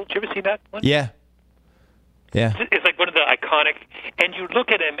pool. Did you ever see that one? Yeah. Yeah. It's like one of the iconic, and you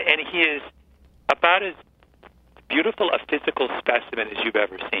look at him, and he is about as beautiful a physical specimen as you've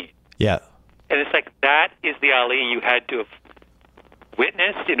ever seen. Yeah. And it's like that is the Ali you had to have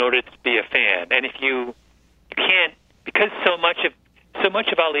witnessed in order to be a fan. And if you can't, because so much of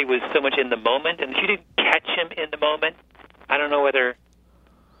Ali was so much in the moment, and if you didn't catch him in the moment, I don't know whether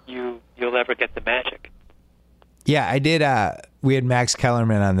you'll ever get the magic. Yeah, I did. We had Max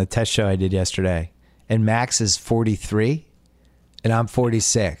Kellerman on the test show I did yesterday, and Max is 43, and I'm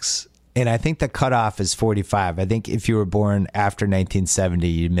 46. And I think the cutoff is 45. I think if you were born after 1970,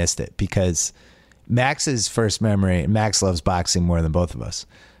 you missed it, because Max's first memory, Max loves boxing more than both of us.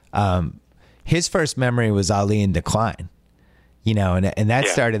 His first memory was Ali in decline, and that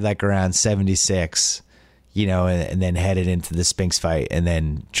started like around 76, and then headed into the Spinks fight, and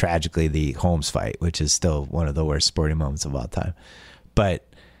then tragically the Holmes fight, which is still one of the worst sporting moments of all time. But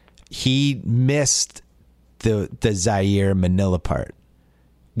he missed the Zaire Manila part,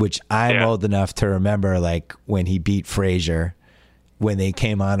 which I'm old enough to remember, like when he beat Frazier, when they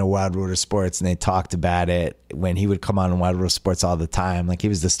came on to Wild World of Sports and they talked about it, when he would come on Wild World of Sports all the time, like he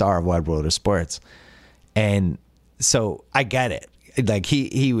was the star of Wild World of Sports. And so I get it. Like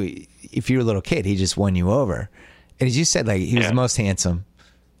he if you're a little kid, he just won you over. And as you said, like he was the most handsome.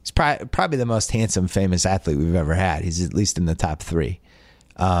 He's probably the most handsome, famous athlete we've ever had. He's at least in the top three.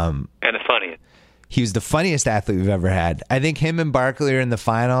 And the funniest. He was the funniest athlete we've ever had. I think him and Barkley are in the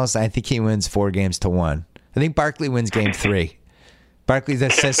finals. I think he wins 4-1. I think Barkley wins game 3. Barkley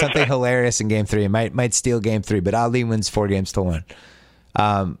says something hilarious in game 3. It might steal game 3, but Ali wins 4-1.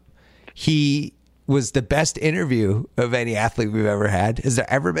 He was the best interview of any athlete we've ever had. Has there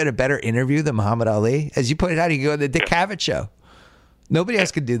ever been a better interview than Muhammad Ali? As you pointed out, he could go on the Dick Cavett show. Nobody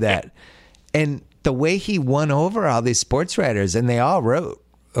else could do that. And the way he won over all these sports writers, and they all wrote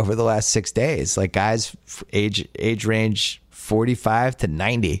over the last 6 days, like guys age range 45 to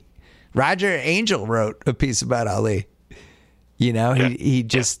 90. Roger Angel wrote a piece about Ali. He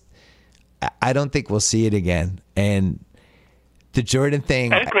just, I don't think we'll see it again. And the Jordan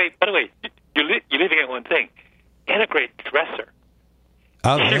thing. And great, by the way, you're leaving out one thing. And a great dresser.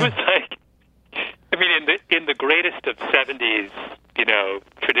 Oh, he was like, I mean, in the greatest of 70s,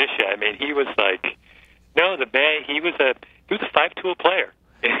 tradition. I mean, he was like, no, the man. He was a 5-tool player.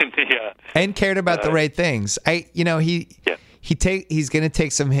 And cared about the right things. He's going to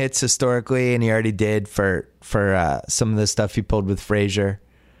take some hits historically, and he already did for some of the stuff he pulled with Frazier,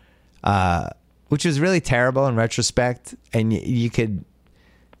 which was really terrible in retrospect. And you could,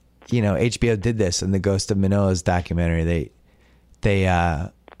 HBO did this in the Ghost of Manila's documentary. They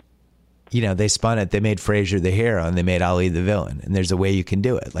spun it. They made Frazier the hero, and they made Ali the villain. And there's a way you can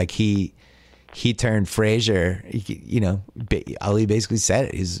do it. Like he turned Frazier. Ali basically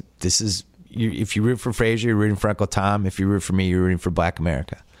said it. If you root for Frazier, you're rooting for Uncle Tom. If you root for me, you're rooting for Black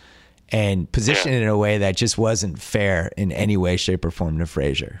America. And positioned it in a way that just wasn't fair in any way, shape, or form to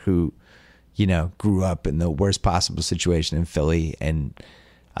Frazier, who, grew up in the worst possible situation in Philly and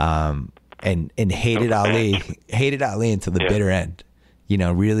hated Ali until the bitter end.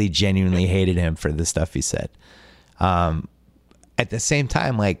 Really genuinely hated him for the stuff he said. At the same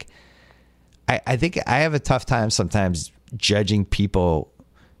time, like, I think I have a tough time sometimes judging people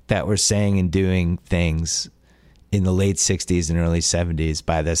that were saying and doing things in the late 60s and early 70s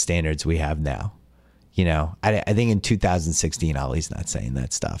by the standards we have now. I think in 2016, Ali's not saying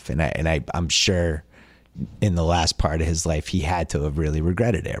that stuff. And I'm sure in the last part of his life, he had to have really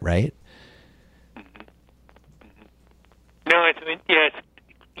regretted it, right? No,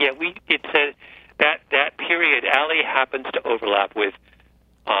 that period, Ali happens to overlap with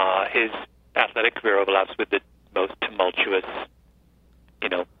his athletic career overlaps with the most tumultuous,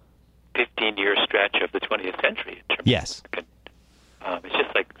 15-year stretch of the 20th century. In terms yes. Of, it's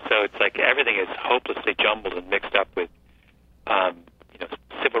just like, so it's like everything is hopelessly jumbled and mixed up with,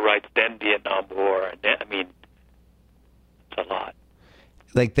 civil rights, then Vietnam War, and then, it's a lot.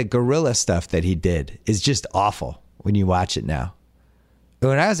 Like the guerrilla stuff that he did is just awful when you watch it now.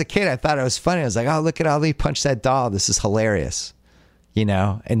 When I was a kid, I thought it was funny. I was like, oh, look at Ali punch that doll. This is hilarious. You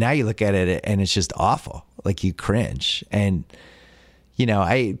know? And now you look at it and it's just awful. Like you cringe. And, you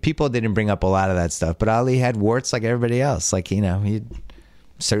know, people didn't bring up a lot of that stuff, but Ali had warts like everybody else. Like, you know, he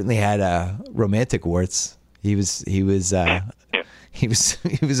certainly had romantic warts. He was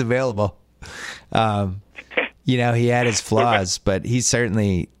available. You know, he had his flaws, but he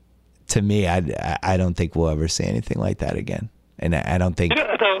certainly, to me, I don't think we'll ever see anything like that again. And I don't think.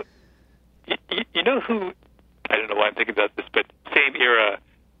 You know who? I don't know why I'm thinking about this, but same era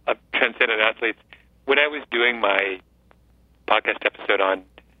of transcendent athletes. When I was doing my podcast episode on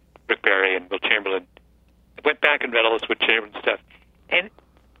Rick Barry and Will Chamberlain, I went back and read all this Will Chamberlain stuff, and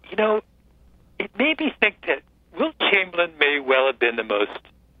you know, it made me think that Will Chamberlain may well have been the most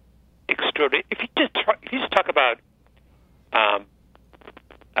extraordinary. If you just talk about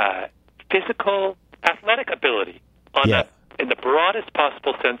physical, athletic ability in the broadest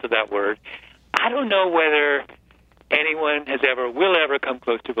possible sense of that word, I don't know whether anyone will ever come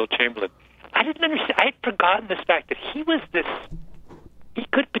close to Will Chamberlain. I didn't understand. I had forgotten this fact that he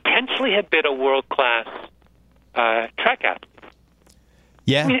could potentially have been a world-class track athlete.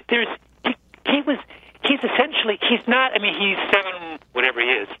 Yeah. I mean, he's essentially, he's not, I mean, he's 7, whatever he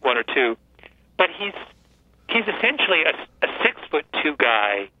is, 1 or 2, but he's essentially a 6'2"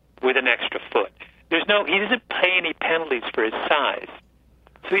 guy with an extra foot. He doesn't pay any penalties for his size.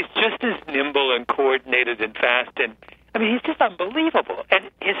 So he's just as nimble and coordinated and fast, and I mean, he's just unbelievable. And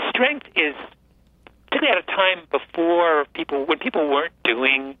his strength is, particularly at a time when people weren't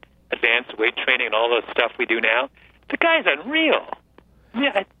doing advanced weight training and all the stuff we do now, the guy's unreal.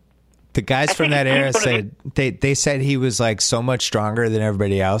 Yeah. The guys from that era said they said he was like so much stronger than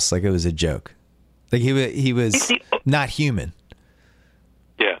everybody else, like it was a joke. Like he was not human.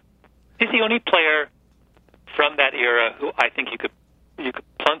 Yeah, he's the only player from that era who I think you could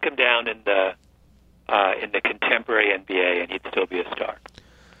plunk him down in the contemporary NBA and he'd still be a star.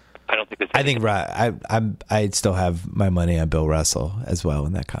 I don't think there's. I think I'd still have my money on Bill Russell as well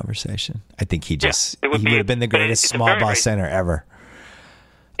in that conversation. I think he would have been the greatest small ball center ever.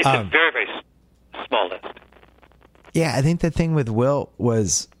 It's a very, very small list. Yeah, I think the thing with Will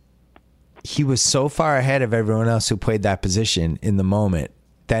was he was so far ahead of everyone else who played that position in the moment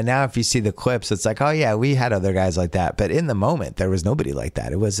that now if you see the clips, it's like, oh, yeah, we had other guys like that. But in the moment, there was nobody like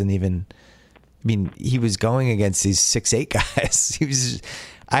that. It wasn't even – I mean, he was going against these 6'8" guys.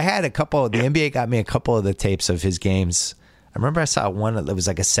 I had the NBA got me a couple of the tapes of his games. I remember I saw one that was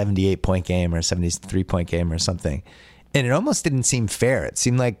like a 78-point game or a 73-point game or something. And it almost didn't seem fair. It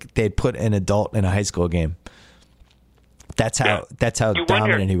seemed like they'd put an adult in a high school game. That's how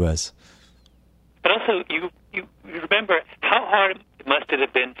dominant he was. But also, you remember how hard must it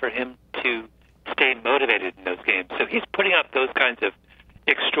have been for him to stay motivated in those games. So he's putting up those kinds of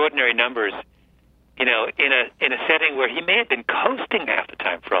extraordinary numbers, you know, in a setting where he may have been coasting half the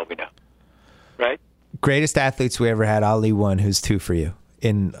time for all we know. Right? Greatest athletes we ever had, Ali won. Who's 2 for you?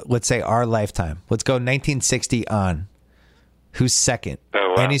 In, let's say, our lifetime. Let's go 1960 on. Who's second?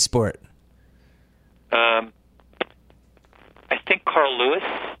 Oh, wow. Any sport. I think Carl Lewis.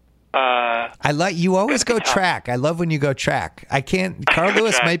 I like you always go track. I love when you go track. Carl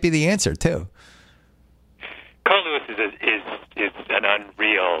Lewis might be the answer too. Carl Lewis is an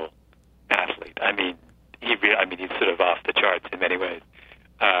unreal athlete. I mean, he's sort of off the charts in many ways.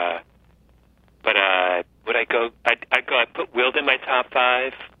 But would I go? I put Wilt in my top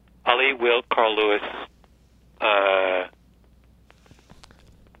 5. Ali, Wilt, Carl Lewis,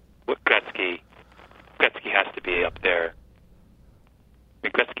 Gretzky. Gretzky has to be up there. I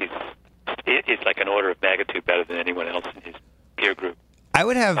mean, Gretzky is like an order of magnitude better than anyone else in his peer group. I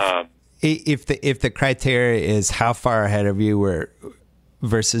would have if the criteria is how far ahead of you were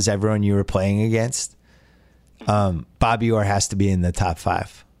versus everyone you were playing against. Bobby Orr has to be in the top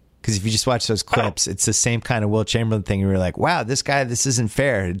 5 because if you just watch those clips, it's the same kind of Will Chamberlain thing. You're like, wow, this guy, this isn't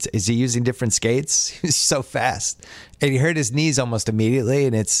fair. Is he using different skates? He's so fast, and he hurt his knees almost immediately.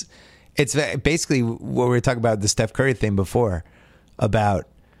 And it's basically what we were talking about the Steph Curry thing before. About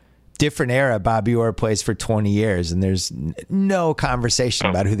different era, Bobby Orr plays for 20 years, and there's no conversation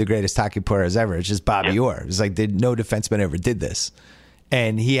about who the greatest hockey player is ever. It's just Bobby Orr. It's like no defenseman ever did this.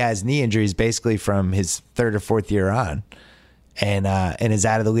 And he has knee injuries basically from his 3rd or 4th year on, and is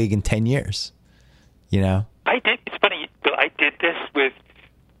out of the league in 10 years. You know? It's funny, Bill, I did this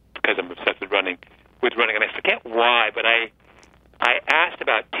because I'm obsessed with running, and I forget why, but I asked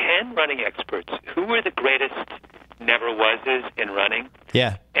about 10 running experts who were the greatest never-wases in running.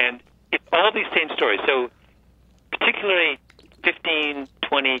 Yeah. And it's all these same stories. So particularly 15,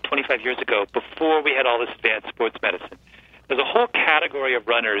 20, 25 years ago, before we had all this advanced sports medicine, there's a whole category of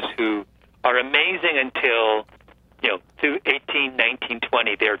runners who are amazing until, through 18, 19,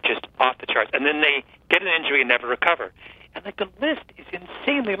 20, they're just off the charts. And then they get an injury and never recover. And the list is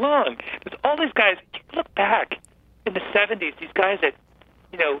insanely long. There's all these guys, you look back in the 70s, these guys that,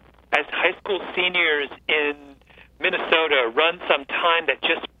 as high school seniors in Minnesota run some time that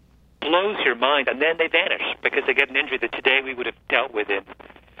just blows your mind, and then they vanish because they get an injury that today we would have dealt with in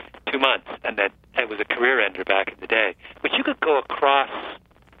 2 months, and that it was a career ender back in the day. But you could go across.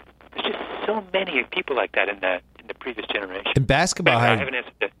 There's just so many people like that in the previous generation. In basketball, I haven't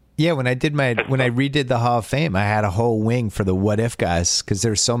answered it. Yeah, when I redid the Hall of Fame, I had a whole wing for the what if guys because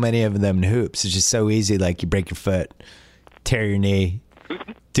there's so many of them in hoops. It's just so easy. Like you break your foot, tear your knee,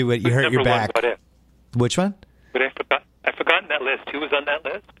 do it. You hurt your back. What if? Which one? But I've forgotten that list. Who was on that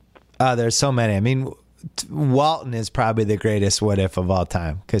list? There's so many. I mean, Walton is probably the greatest what if of all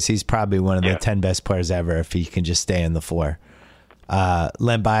time because he's probably one of the 10 best players ever if he can just stay on the floor.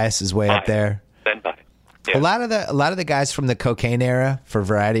 Len Bias is way up there. Len Bias. Yeah. A lot of the guys from the cocaine era, for a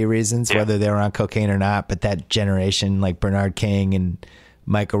variety of reasons, whether they were on cocaine or not, but that generation, like Bernard King and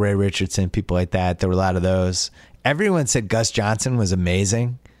Michael Ray Richardson, people like that, there were a lot of those. Everyone said Gus Johnson was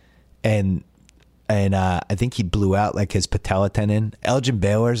amazing, and I think he blew out like his patella tendon. Elgin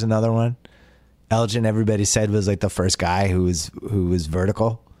Baylor's another one. Elgin, everybody said, was like the first guy who was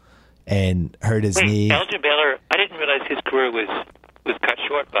vertical and hurt his knee. Elgin Baylor, I didn't realize his career was cut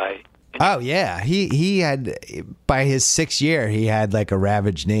short by. Oh yeah, he had by his 6th year he had like a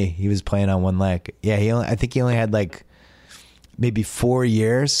ravaged knee. He was playing on one leg. Yeah, I think he only had like maybe 4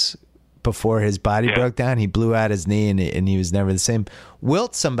 years before his body broke down. He blew out his knee and he was never the same.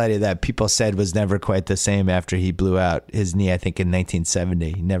 Wilt's somebody that people said was never quite the same after he blew out his knee. I think in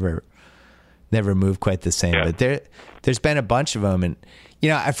 1970, he never moved quite the same. Yeah. But there's been a bunch of them, and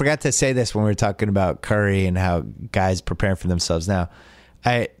I forgot to say this when we were talking about Curry and how guys prepare for themselves. Now,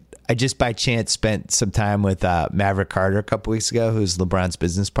 I just by chance spent some time with Maverick Carter a couple weeks ago, who's LeBron's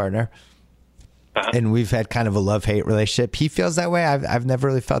business partner. And we've had kind of a love-hate relationship. He feels that way. I've never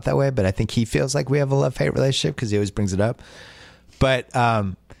really felt that way, but I think he feels like we have a love-hate relationship because he always brings it up. But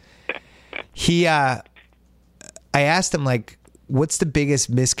I asked him, like, what's the biggest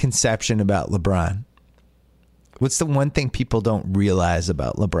misconception about LeBron? What's the one thing people don't realize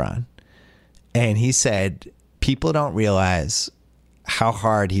about LeBron? And he said, people don't realize how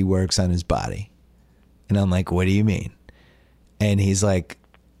hard he works on his body. And I'm like, what do you mean? And he's like,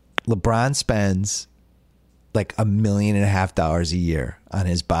 LeBron spends like $1.5 million a year on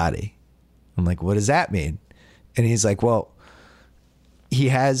his body. I'm like, what does that mean? And he's like, well,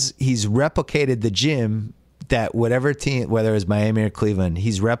 he's replicated the gym that whatever team, whether it's Miami or Cleveland,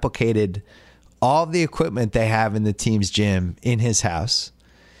 he's replicated all the equipment they have in the team's gym in his house.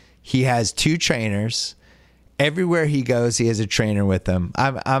 He has 2 trainers. Everywhere he goes, he has a trainer with him.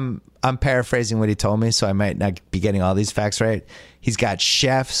 I'm paraphrasing what he told me, so I might not be getting all these facts right. He's got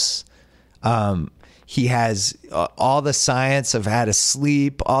chefs. He has all the science of how to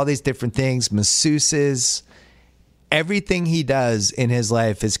sleep, all these different things, masseuses. Everything he does in his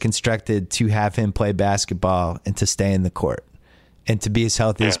life is constructed to have him play basketball and to stay in the court and to be as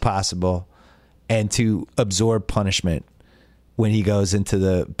healthy as possible and to absorb punishment when he goes into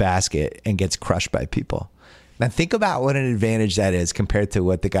the basket and gets crushed by people. Now think about what an advantage that is compared to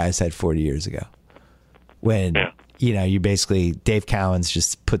what the guy said 40 years ago. When, you basically, Dave Cowens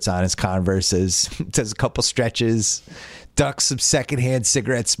just puts on his Converses, does a couple stretches, ducks some secondhand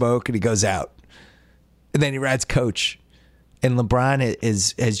cigarette smoke, and he goes out. And then he rides coach. And LeBron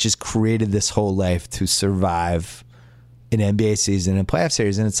has just created this whole life to survive an NBA season and playoff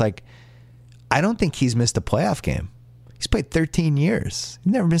series. And it's like, I don't think he's missed a playoff game. He's played 13 years.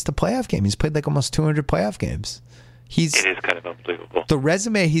 He never missed a playoff game. He's played like almost 200 playoff games. It is kind of unbelievable. The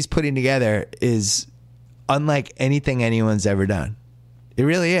resume he's putting together is unlike anything anyone's ever done. It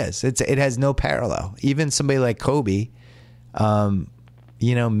really is. It has no parallel. Even somebody like Kobe,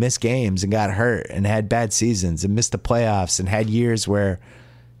 missed games and got hurt and had bad seasons and missed the playoffs and had years where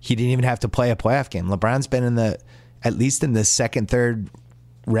he didn't even have to play a playoff game. LeBron's been at least in the second, third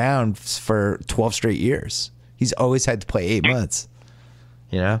round for 12 straight years. He's always had to play 8 months.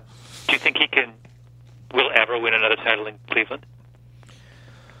 Do you think will ever win another title in Cleveland?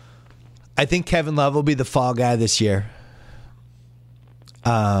 I think Kevin Love will be the fall guy this year.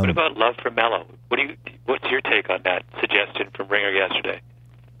 What about Love for Melo? What's your take on that suggestion from Ringer yesterday?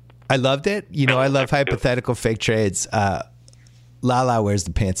 I loved it. I love hypothetical fake trades. Lala wears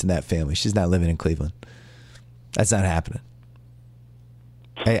the pants in that family. She's not living in Cleveland. That's not happening.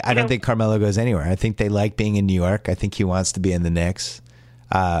 I don't think Carmelo goes anywhere. I think they like being in New York. I think he wants to be in the Knicks.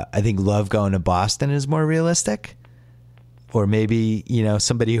 I think Love going to Boston is more realistic. or maybe,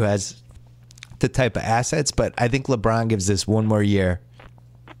 somebody who has the type of assets. But I think LeBron gives this one more year.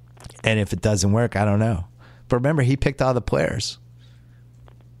 And if it doesn't work, I don't know. But remember, he picked all the players.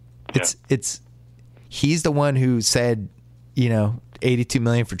 He's the one who said, $82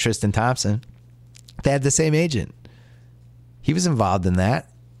 million for Tristan Thompson. They had the same agent. He was involved in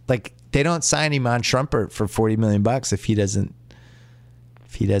that. Like, they don't sign Iman Shumpert for $40 million if he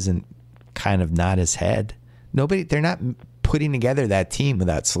doesn't kind of nod his head. They're not putting together that team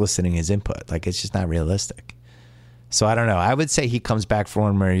without soliciting his input. Like, it's just not realistic. So I don't know. I would say he comes back for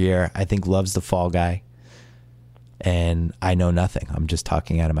one more year. I think Love's the fall guy. And I know nothing. I'm just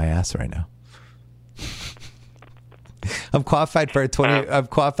talking out of my ass right now. I'm qualified for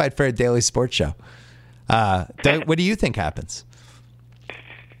a daily sports show. What do you think happens?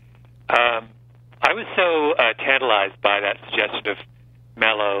 I was so tantalized by that suggestion of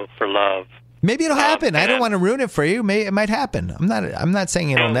Melo for Love. Maybe it'll happen. I don't want to ruin it for you. It might happen. I'm not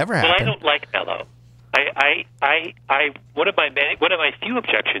saying it'll never happen. Well, I don't like Melo. One of my few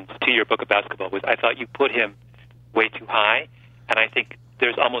objections to your book of basketball was I thought you put him way too high, and I think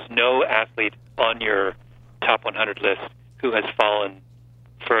there's almost no athlete on your top 100 list who has fallen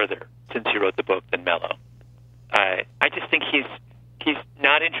further since you wrote the book than Melo. I just think he's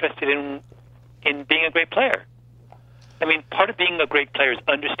not interested in being a great player. I mean, part of being a great player is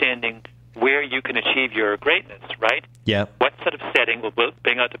understanding where you can achieve your greatness, right? Yeah. What sort of setting will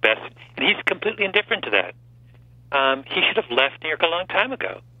bring out the best? And he's completely indifferent to that. He should have left New York a long time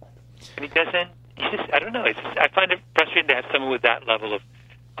ago. And he doesn't. I don't know. I find it frustrating to have someone with that level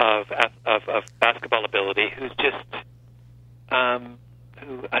of basketball ability who's just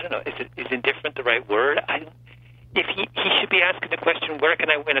who I don't know. Is indifferent the right word? If he should be asking the question, where can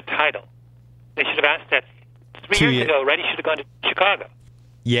I win a title? They should have asked that 3 years ago. Right? He should have gone to Chicago.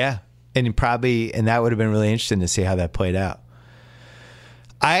 Yeah, and that would have been really interesting to see how that played out.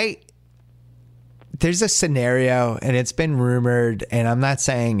 There's a scenario, and it's been rumored, and I'm not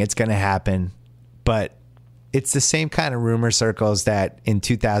saying it's going to happen, but it's the same kind of rumor circles that in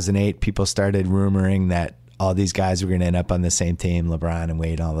 2008 people started rumoring that all these guys were going to end up on the same team, LeBron and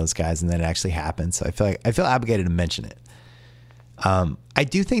Wade, and all those guys, and then it actually happened. So I feel obligated to mention it. I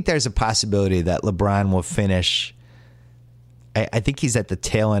do think there's a possibility that LeBron will finish. I think he's at the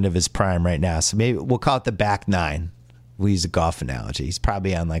tail end of his prime right now. So maybe we'll call it the back nine. We'll use a golf analogy. He's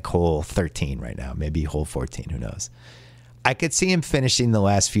probably on like hole 13 right now, maybe hole 14. Who knows? I could see him finishing the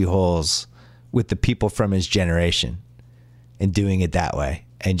last few holes with the people from his generation and doing it that way.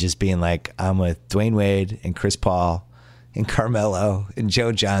 And just being like, I'm with Dwayne Wade and Chris Paul and Carmelo and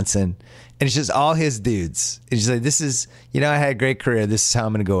Joe Johnson. And it's just all his dudes. It's just like, this is, I had a great career. This is how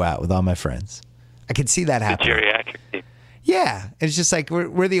I'm going to go out with all my friends. I could see that happening. The geriatric team. Yeah. It's just like,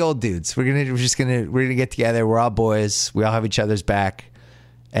 we're the old dudes. We're going to get together. We're all boys. We all have each other's back.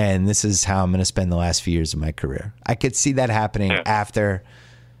 And this is how I'm going to spend the last few years of my career. I could see that happening after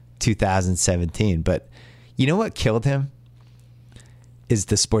 2017. But you know what killed him? Is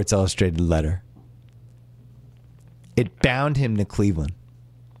the Sports Illustrated letter. It bound him to Cleveland.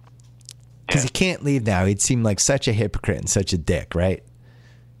 Because he can't leave now. He'd seem like such a hypocrite and such a dick, right?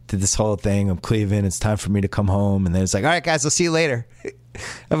 Did this whole thing of Cleveland, it's time for me to come home. And then it's like, all right, guys, I'll see you later.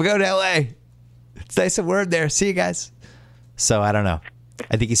 I'm going to L.A. It's nice and warm there. See you guys. So I don't know.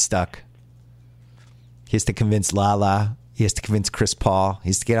 I think he's stuck. He has to convince Lala. He has to convince Chris Paul. He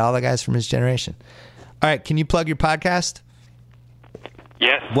has to get all the guys from his generation. All right, can you plug your podcast?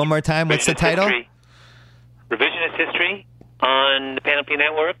 Yes. One more time. What's the title? Revisionist History on the Panoply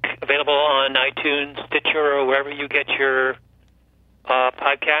Network. Available on iTunes, Stitcher, or wherever you get your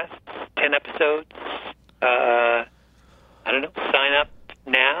podcasts. 10 episodes. I don't know. Sign up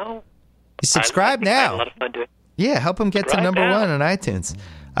now. Subscribe now. I had a lot of fun doing it. Yeah, help him get to number one on iTunes.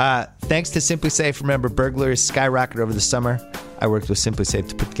 Thanks to Simply Safe. Remember, burglaries skyrocketed over the summer. I worked with Simply Safe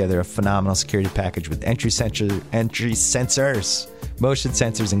to put together a phenomenal security package with entry sensors, motion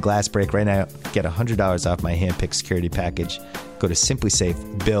sensors, and glass break. Right now, get $100 off my handpicked security package. Go to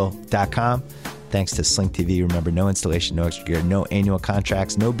simplysafebill.com. Thanks to Sling TV. Remember, no installation, no extra gear, no annual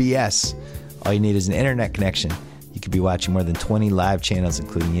contracts, no BS. All you need is an internet connection. You could be watching more than 20 live channels,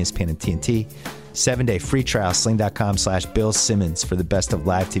 including ESPN and TNT. 7-day free trial, sling.com/Bill Simmons for the best of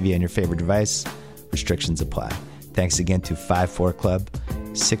live TV on your favorite device. Restrictions apply. Thanks again to 5-4 Club,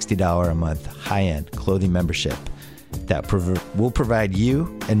 $60 a month high-end clothing membership that will provide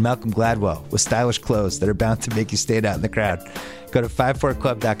you and Malcolm Gladwell with stylish clothes that are bound to make you stand out in the crowd. Go to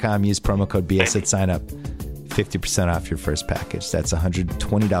 54club.com, use promo code BS at sign up. 50% off your first package. That's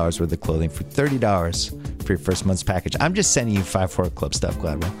 $120 worth of clothing for $30 for your first month's package. I'm just sending you 5-4 Club stuff,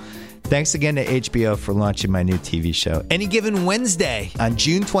 Gladwell. Thanks again to HBO for launching my new TV show, Any Given Wednesday, on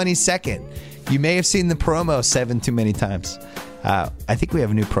June 22nd. You may have seen the promo 7 too many times. I think we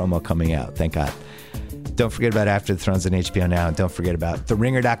have a new promo coming out, thank God. Don't forget about After the Thrones on HBO Now, and don't forget about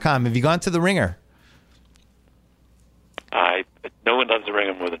TheRinger.com. Have you gone to The Ringer? No one loves The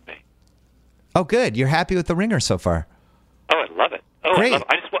Ringer more than me. Oh, good. You're happy with The Ringer so far? Oh, I love it. Oh, great. I love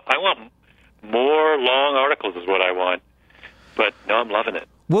it. I want more long articles is what I want. But no, I'm loving it.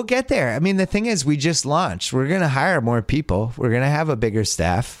 We'll get there. I mean, the thing is, we just launched. We're going to hire more people. We're going to have a bigger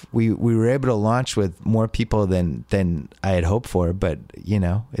staff. We were able to launch with more people than I had hoped for. But, you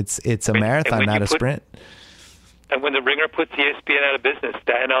know, it's a marathon, not a sprint. And when The Ringer puts ESPN out of business,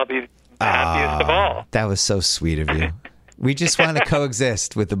 then I'll be the happiest of all. That was so sweet of you. We just want to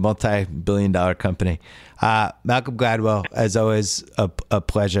coexist with a multi-billion-dollar company. Malcolm Gladwell, as always, a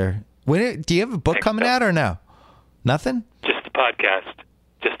pleasure. Do you have a book coming out or no? Nothing? Just the podcast.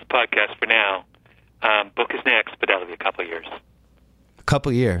 Just the podcast for now. Book is next, but that'll be a couple of years. A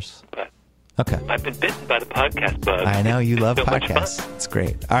couple of years? But okay. I've been bitten by the podcast bug. I know. You love so podcasts. It's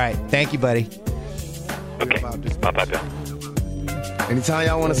great. All right. Thank you, buddy. Okay. Bye-bye, Bill. Anytime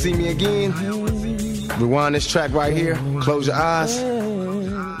y'all want to see me again, rewind this track right here, close your eyes,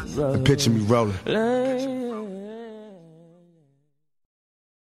 and picture me rolling.